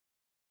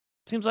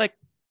 Seems like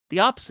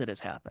the opposite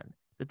has happened,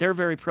 that they're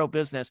very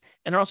pro-business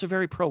and they're also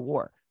very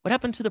pro-war. What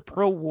happened to the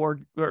pro-war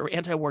or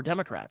anti-war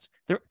Democrats?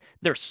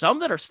 There's some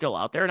that are still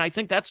out there. And I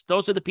think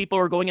those are the people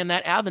who are going in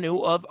that avenue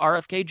of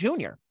RFK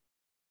Jr.,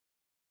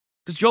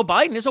 because Joe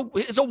Biden is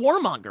a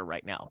warmonger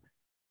right now.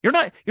 You're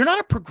not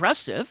a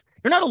progressive.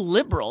 You're not a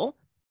liberal.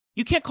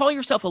 You can't call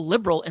yourself a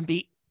liberal and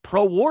be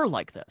pro-war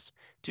like this.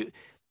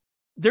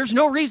 There's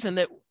no reason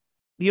that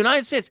the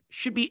United States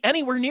should be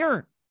anywhere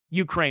near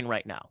Ukraine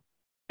right now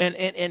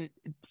and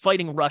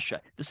fighting Russia.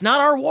 This is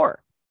not our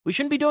war. We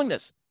shouldn't be doing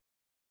this.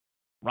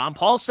 Ron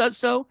Paul says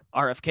so.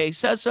 RFK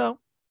says so.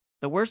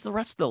 But where's the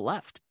rest of the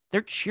left? They're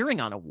cheering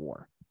on a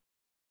war.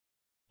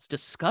 It's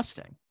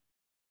disgusting.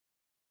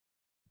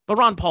 But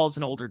Ron Paul's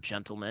an older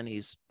gentleman.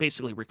 He's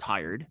basically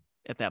retired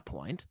at that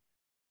point.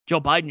 Joe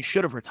Biden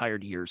should have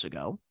retired years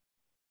ago.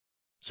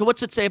 So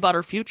what's it say about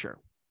our future?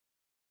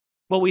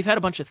 Well, we've had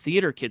a bunch of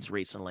theater kids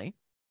recently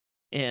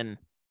in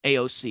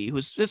AOC,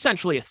 who's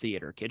essentially a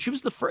theater kid. She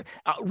was the first,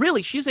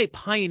 really, she's a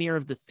pioneer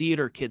of the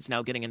theater kids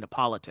now getting into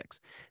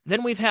politics.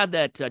 Then we've had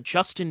that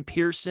Justin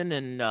Pearson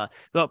and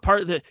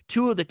part of the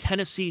two of the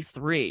Tennessee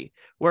Three,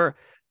 where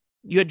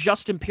you had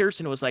Justin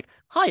Pearson who was like,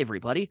 hi,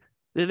 everybody.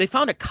 They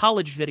found a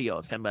college video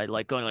of him by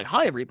going like,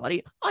 hi,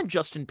 everybody, I'm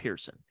Justin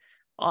Pearson.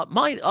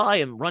 I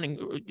am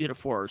running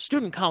for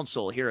student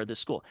council here at this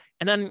school.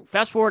 And then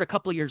fast forward a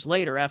couple of years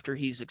later, after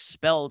he's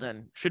expelled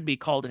and should be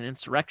called an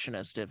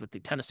insurrectionist with the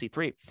Tennessee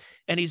Three,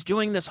 and he's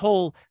doing this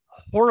whole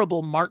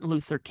horrible Martin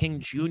Luther King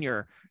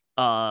Jr.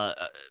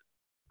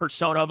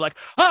 Persona of like,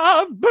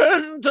 I've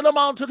been to the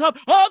mountaintop,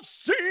 I've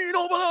seen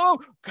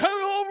over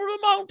the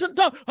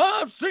mountaintop,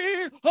 I've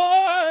seen.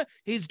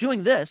 He's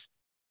doing this.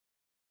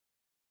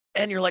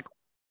 And you're like,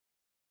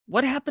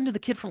 what happened to the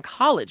kid from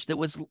college that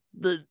was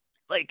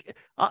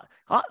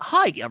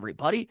hi,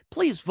 everybody,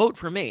 please vote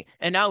for me.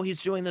 And now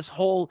he's doing this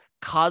whole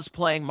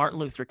cosplaying Martin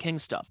Luther King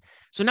stuff.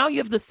 So now you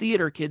have the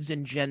theater kids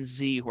in Gen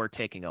Z who are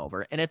taking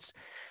over. And it's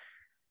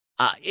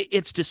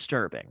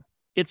disturbing.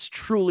 It's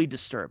truly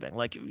disturbing.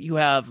 Like you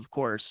have, of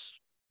course,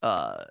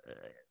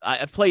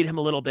 I've played him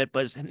a little bit,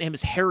 but his name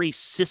is Harry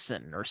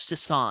Sisson or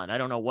Sisson. I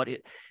don't know what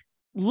it.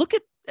 Look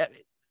at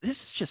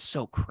this is just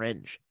so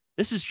cringe.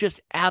 This is just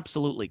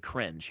absolutely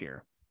cringe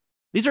here.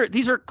 These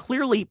are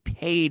clearly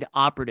paid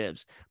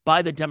operatives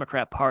by the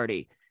Democrat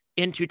Party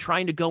into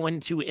trying to go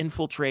into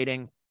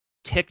infiltrating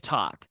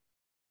TikTok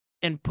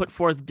and put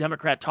forth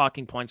Democrat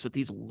talking points with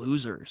these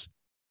losers.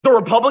 The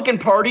Republican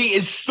Party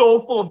is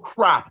so full of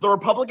crap. The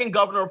Republican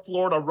governor of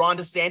Florida, Ron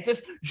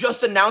DeSantis,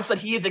 just announced that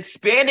he is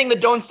expanding the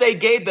Don't Say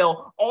Gay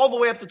bill all the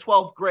way up to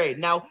 12th grade.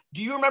 Now,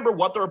 do you remember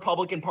what the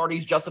Republican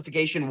Party's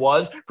justification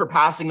was for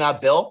passing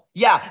that bill?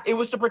 Yeah, it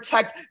was to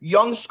protect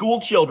young school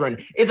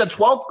children. Is a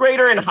 12th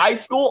grader in high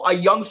school a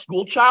young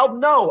school child?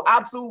 No,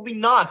 absolutely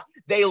not.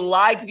 They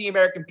lied to the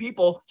American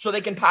people so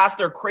they can pass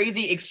their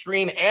crazy,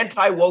 extreme,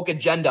 anti-woke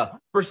agenda.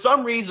 For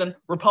some reason,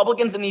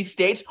 Republicans in these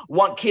states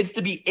want kids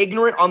to be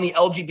ignorant on the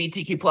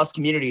LGBTQ plus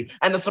community,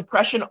 and the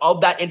suppression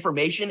of that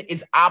information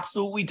is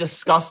absolutely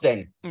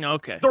disgusting.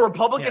 Okay. The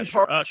Republican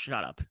Party.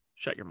 Shut up.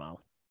 Shut your mouth.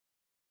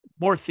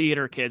 More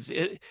theater kids.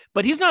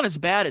 But he's not as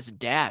bad as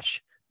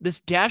Dash.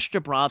 This Dash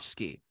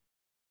Dabrowski.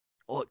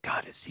 Oh,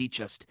 God, is he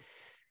just...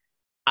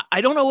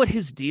 I don't know what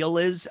his deal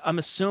is. I'm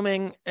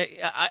assuming,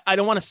 I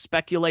don't want to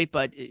speculate,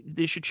 but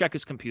they should check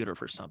his computer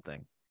for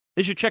something.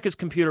 They should check his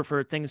computer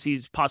for things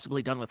he's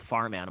possibly done with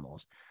farm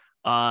animals.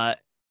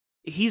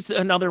 He's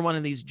another one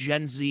of these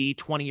Gen Z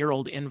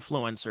 20-year-old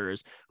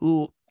influencers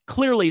who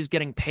clearly is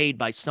getting paid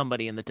by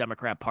somebody in the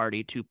Democrat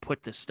Party to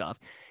put this stuff.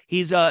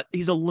 He's a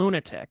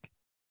lunatic,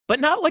 but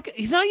not like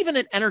he's not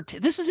even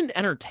this isn't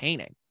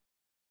entertaining.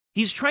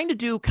 He's trying to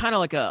do kind of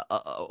like a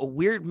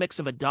weird mix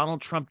of a Donald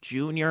Trump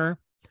Jr.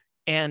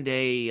 and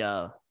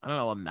a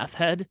meth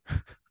head.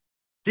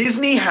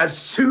 Disney has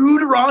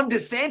sued Ron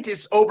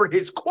DeSantis over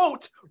his,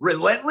 quote,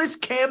 relentless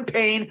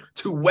campaign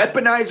to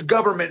weaponize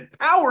government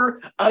power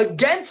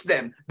against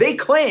them. They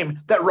claim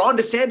that Ron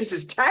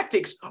DeSantis'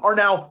 tactics are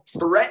now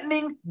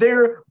threatening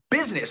their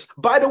business.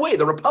 By the way,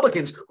 the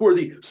Republicans, who are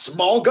the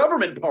small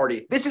government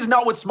party, this is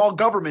not what small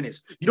government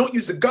is. You don't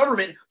use the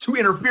government to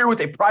interfere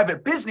with a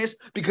private business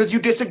because you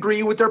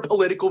disagree with their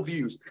political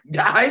views.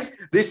 Guys,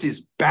 this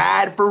is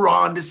bad for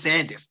Ron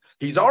DeSantis.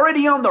 He's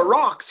already on the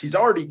rocks. He's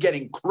already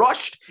getting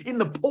crushed in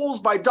the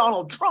polls by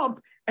Donald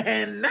Trump.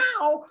 And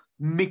now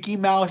Mickey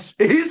Mouse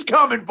is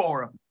coming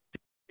for him.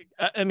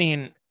 I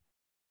mean,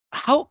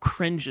 how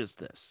cringe is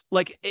this?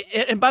 Like,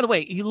 and by the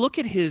way, you look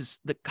at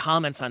the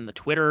comments on the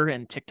Twitter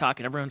and TikTok,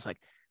 and everyone's like,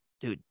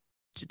 dude,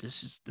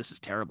 this is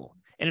terrible.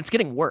 And it's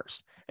getting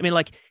worse. I mean,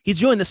 like, he's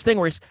doing this thing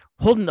where he's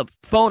holding the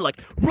phone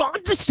like, Ron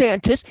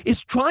DeSantis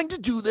is trying to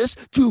do this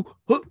to,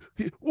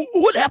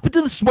 what happened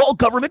to the small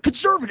government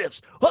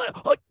conservatives?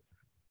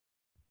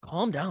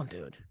 Calm down,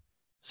 dude.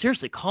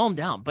 Seriously, calm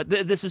down. But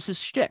this is his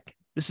shtick.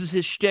 This is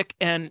his shtick.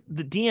 And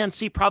the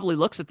DNC probably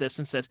looks at this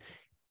and says,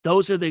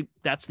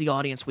 that's the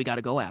audience we got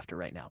to go after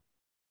right now.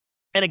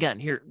 And again,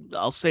 here,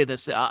 I'll say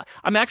this.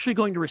 I'm actually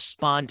going to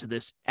respond to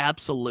this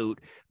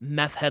absolute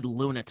meth head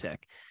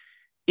lunatic.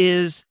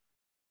 Is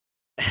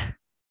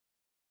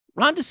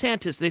Ron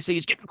DeSantis, they say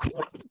he's getting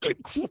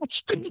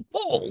crushed in the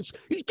polls.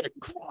 He's getting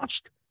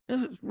crushed.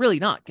 This is really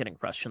not getting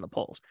crushed in the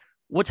polls.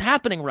 What's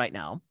happening right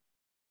now,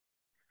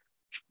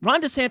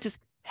 Ron DeSantis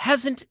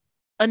hasn't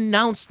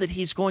announced that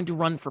he's going to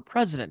run for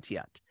president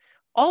yet.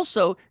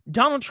 Also,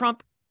 Donald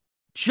Trump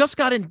just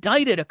got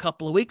indicted a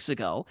couple of weeks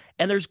ago,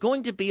 and there's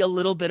going to be a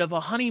little bit of a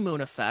honeymoon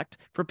effect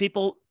for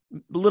people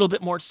a little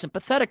bit more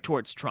sympathetic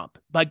towards Trump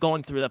by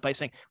going through that, by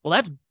saying, well,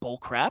 that's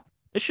bullcrap.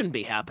 This shouldn't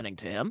be happening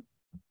to him.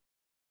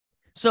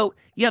 So,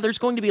 yeah, there's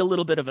going to be a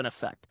little bit of an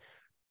effect.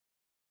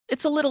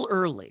 It's a little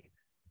early.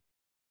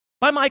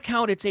 By my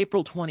count, it's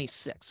April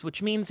 26th,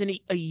 which means in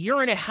a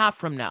year and a half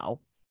from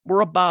now,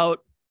 we're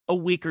about a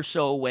week or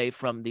so away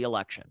from the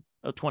election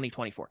of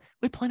 2024.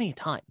 We have plenty of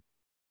time.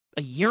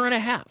 A year and a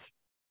half.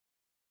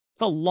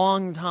 It's a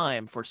long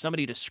time for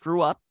somebody to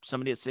screw up,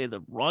 somebody to say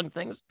the wrong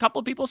things. A couple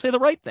of people say the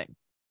right thing.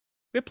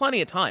 We have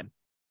plenty of time.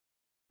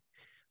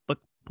 But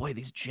boy,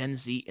 these Gen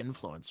Z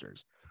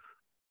influencers.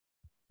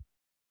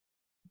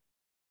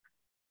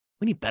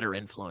 We need better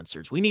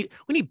influencers. We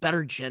need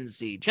better Gen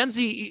Z. Gen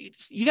Z,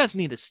 you guys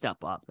need to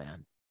step up,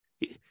 man.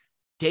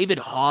 David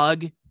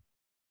Hogg,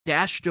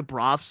 Dash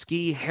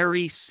Dabrowski,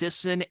 Harry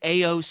Sisson,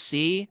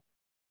 AOC,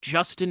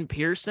 Justin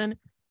Pearson.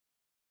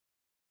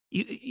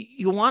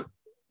 You want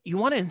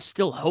to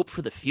instill hope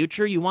for the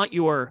future. You want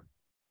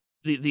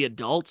the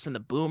adults and the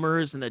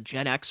boomers and the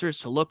Gen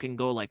Xers to look and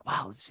go like,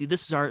 wow, see,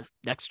 this is our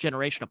next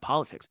generation of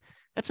politics.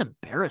 That's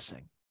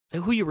embarrassing. Is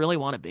that who you really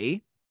want to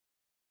be?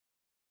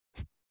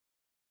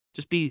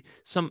 Just be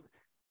some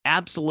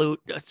absolute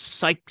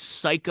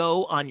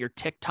psycho on your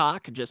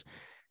TikTok and just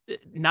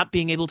not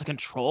being able to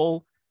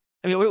control.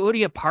 I mean, what do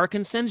you have,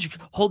 Parkinson's? You're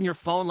holding your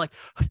phone like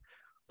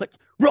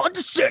Ron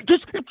DeSantis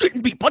is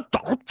getting beat by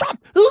Donald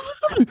Trump.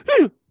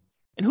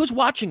 And who's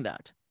watching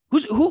that?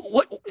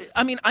 What?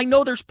 I mean, I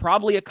know there's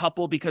probably a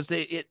couple because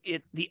the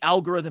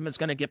algorithm is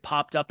going to get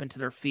popped up into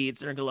their feeds.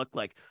 They're going to look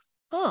like,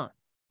 well,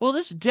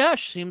 this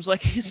Dash seems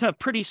like he's a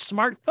pretty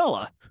smart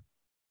fella.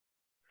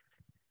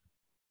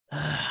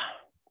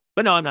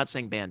 But no, I'm not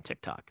saying ban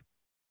TikTok.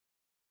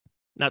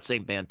 Not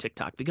saying ban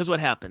TikTok, because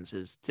what happens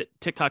is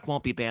TikTok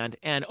won't be banned.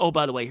 And oh,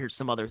 by the way, here's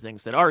some other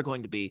things that are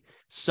going to be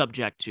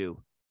subject to,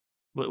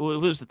 what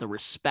was it, the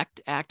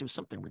Respect Act? It was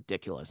something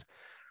ridiculous.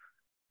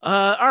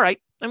 All right,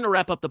 I'm going to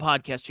wrap up the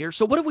podcast here.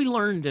 So what have we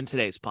learned in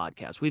today's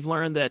podcast? We've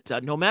learned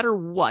that no matter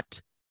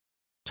what,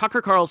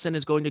 Tucker Carlson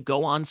is going to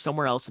go on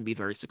somewhere else and be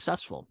very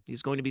successful.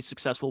 He's going to be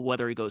successful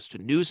whether he goes to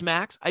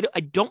Newsmax. I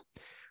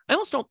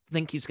almost don't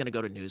think he's going to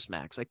go to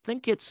Newsmax. I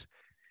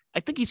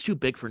think he's too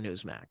big for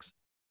Newsmax.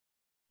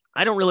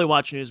 I don't really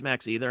watch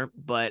Newsmax either,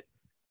 but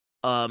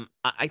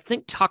I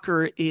think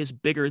Tucker is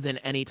bigger than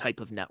any type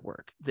of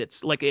network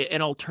that's like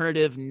an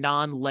alternative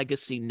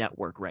non-legacy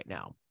network right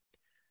now.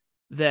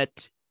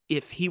 That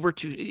if he were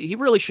to, he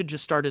really should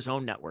just start his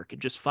own network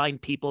and just find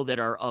people that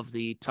are of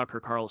the Tucker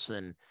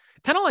Carlson,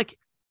 kind of like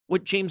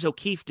what James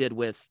O'Keefe did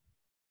with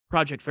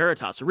Project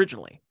Veritas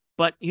originally.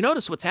 But you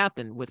notice what's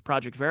happened with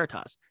Project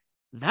Veritas.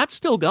 That's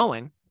still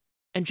going,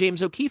 and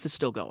James O'Keefe is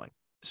still going.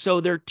 So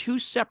they're two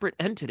separate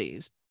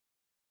entities,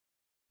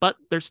 but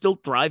they're still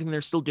thriving.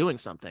 They're still doing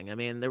something. I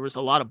mean, there was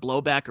a lot of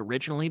blowback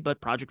originally,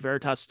 but Project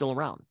Veritas is still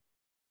around.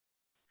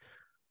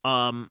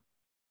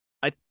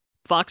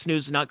 Fox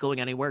News is not going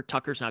anywhere.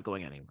 Tucker's not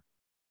going anywhere.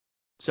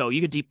 So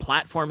you could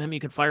deplatform him. You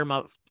could fire him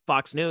out of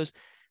Fox News.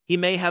 He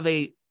may have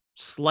a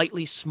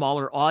slightly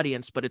smaller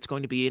audience, but it's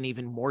going to be an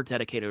even more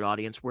dedicated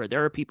audience where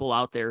there are people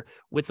out there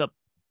with a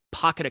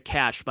pocket of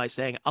cash by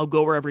saying, I'll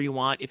go wherever you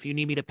want. If you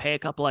need me to pay a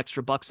couple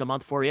extra bucks a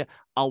month for you,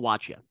 I'll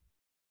watch you.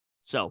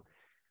 So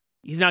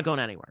he's not going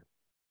anywhere.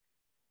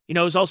 You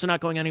know, who's also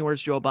not going anywhere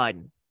is Joe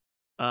Biden.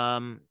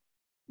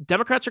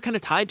 Democrats are kind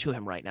of tied to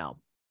him right now.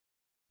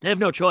 They have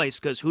no choice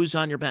because who's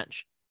on your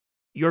bench?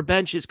 Your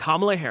bench is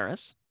Kamala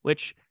Harris,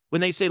 which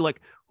when they say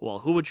like, well,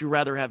 who would you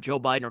rather have, Joe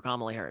Biden or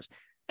Kamala Harris?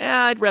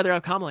 I'd rather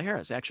have Kamala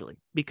Harris, actually,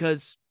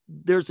 because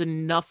there's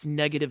enough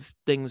negative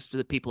things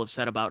that people have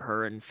said about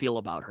her and feel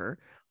about her.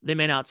 They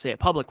may not say it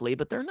publicly,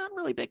 but they're not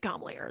really big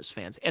Kamala Harris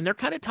fans. And they're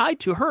kind of tied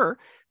to her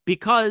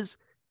because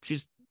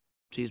she's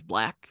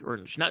black, or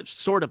she's not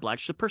sort of black.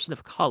 She's a person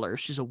of color.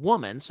 She's a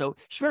woman. So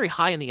she's very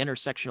high in the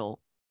intersectional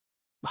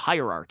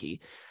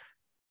hierarchy.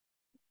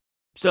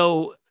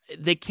 So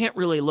they can't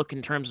really look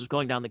in terms of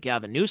going down the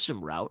Gavin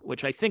Newsom route,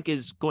 which I think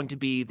is going to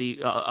be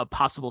the a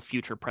possible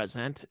future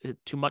president,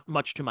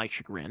 much to my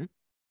chagrin.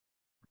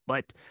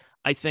 But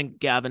I think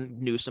Gavin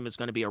Newsom is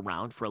going to be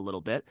around for a little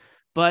bit.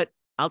 But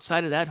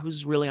outside of that,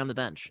 who's really on the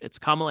bench? It's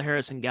Kamala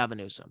Harris and Gavin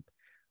Newsom.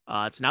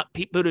 It's not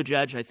Pete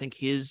Buttigieg. I think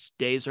his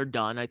days are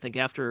done. I think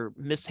after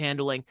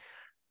mishandling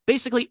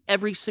basically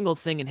every single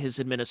thing in his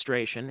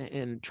administration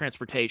in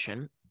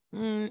transportation,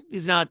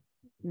 he's not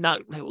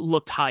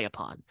looked high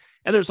upon.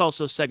 And there's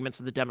also segments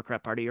of the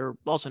Democrat Party are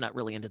also not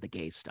really into the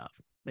gay stuff.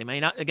 They may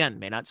not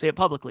say it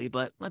publicly,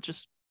 but let's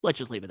just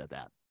leave it at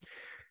that.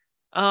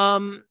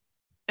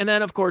 And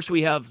then, of course,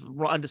 we have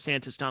Ron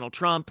DeSantis, Donald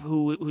Trump,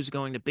 who's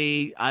going to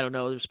be. I don't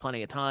know. There's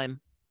plenty of time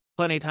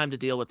to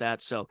deal with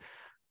that. So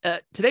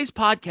today's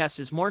podcast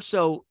is more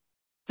so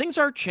things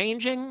are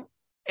changing.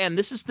 And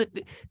this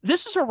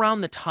is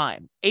around the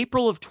time,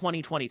 April of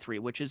 2023,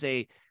 which is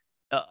an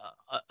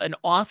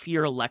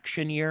off-year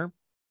election year,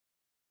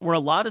 where a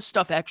lot of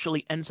stuff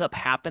actually ends up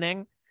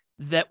happening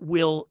that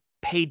will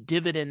pay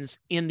dividends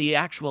in the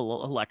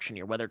actual election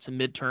year, whether it's a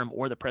midterm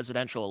or the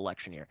presidential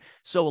election year.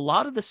 So a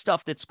lot of the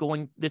stuff that's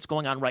going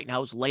on right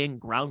now is laying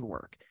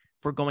groundwork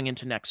for going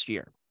into next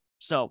year.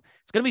 So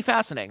it's going to be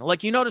fascinating.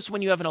 Like, you notice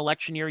when you have an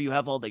election year, you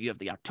have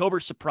the October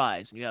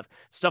surprise, and you have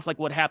stuff like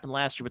what happened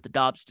last year with the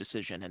Dobbs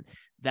decision, and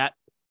that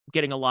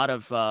getting a lot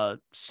of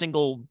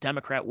single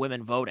Democrat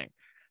women voting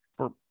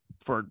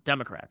for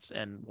Democrats,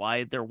 and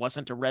why there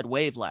wasn't a red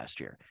wave last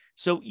year.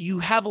 So you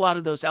have a lot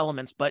of those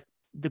elements, but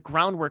the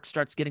groundwork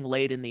starts getting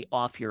laid in the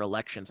off-year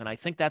elections. And I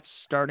think that's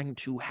starting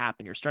to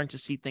happen. You're starting to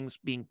see things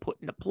being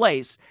put into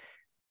place.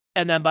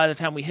 And then by the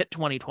time we hit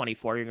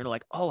 2024, you're going to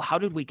like, oh, how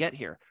did we get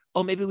here?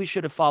 Oh, maybe we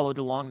should have followed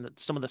along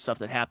some of the stuff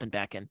that happened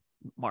back in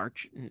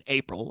March and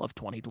April of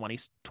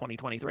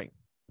 2023.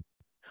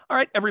 All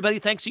right, everybody,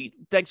 thanks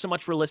so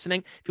much for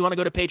listening. If you want to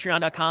go to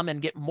patreon.com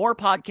and get more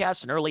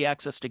podcasts and early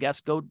access to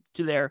guests, go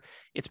to there.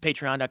 It's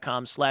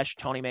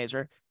patreon.com/Tony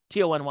Mazur,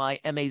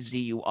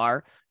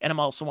 TonyMazur. And I'm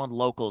also on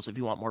Locals if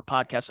you want more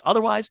podcasts.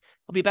 Otherwise,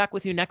 I'll be back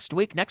with you next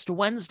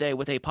Wednesday,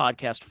 with a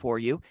podcast for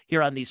you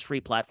here on these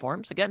free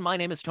platforms. Again, my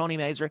name is Tony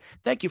Mazur.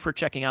 Thank you for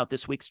checking out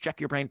this week's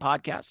Check Your Brain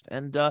podcast,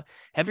 and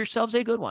have yourselves a good one.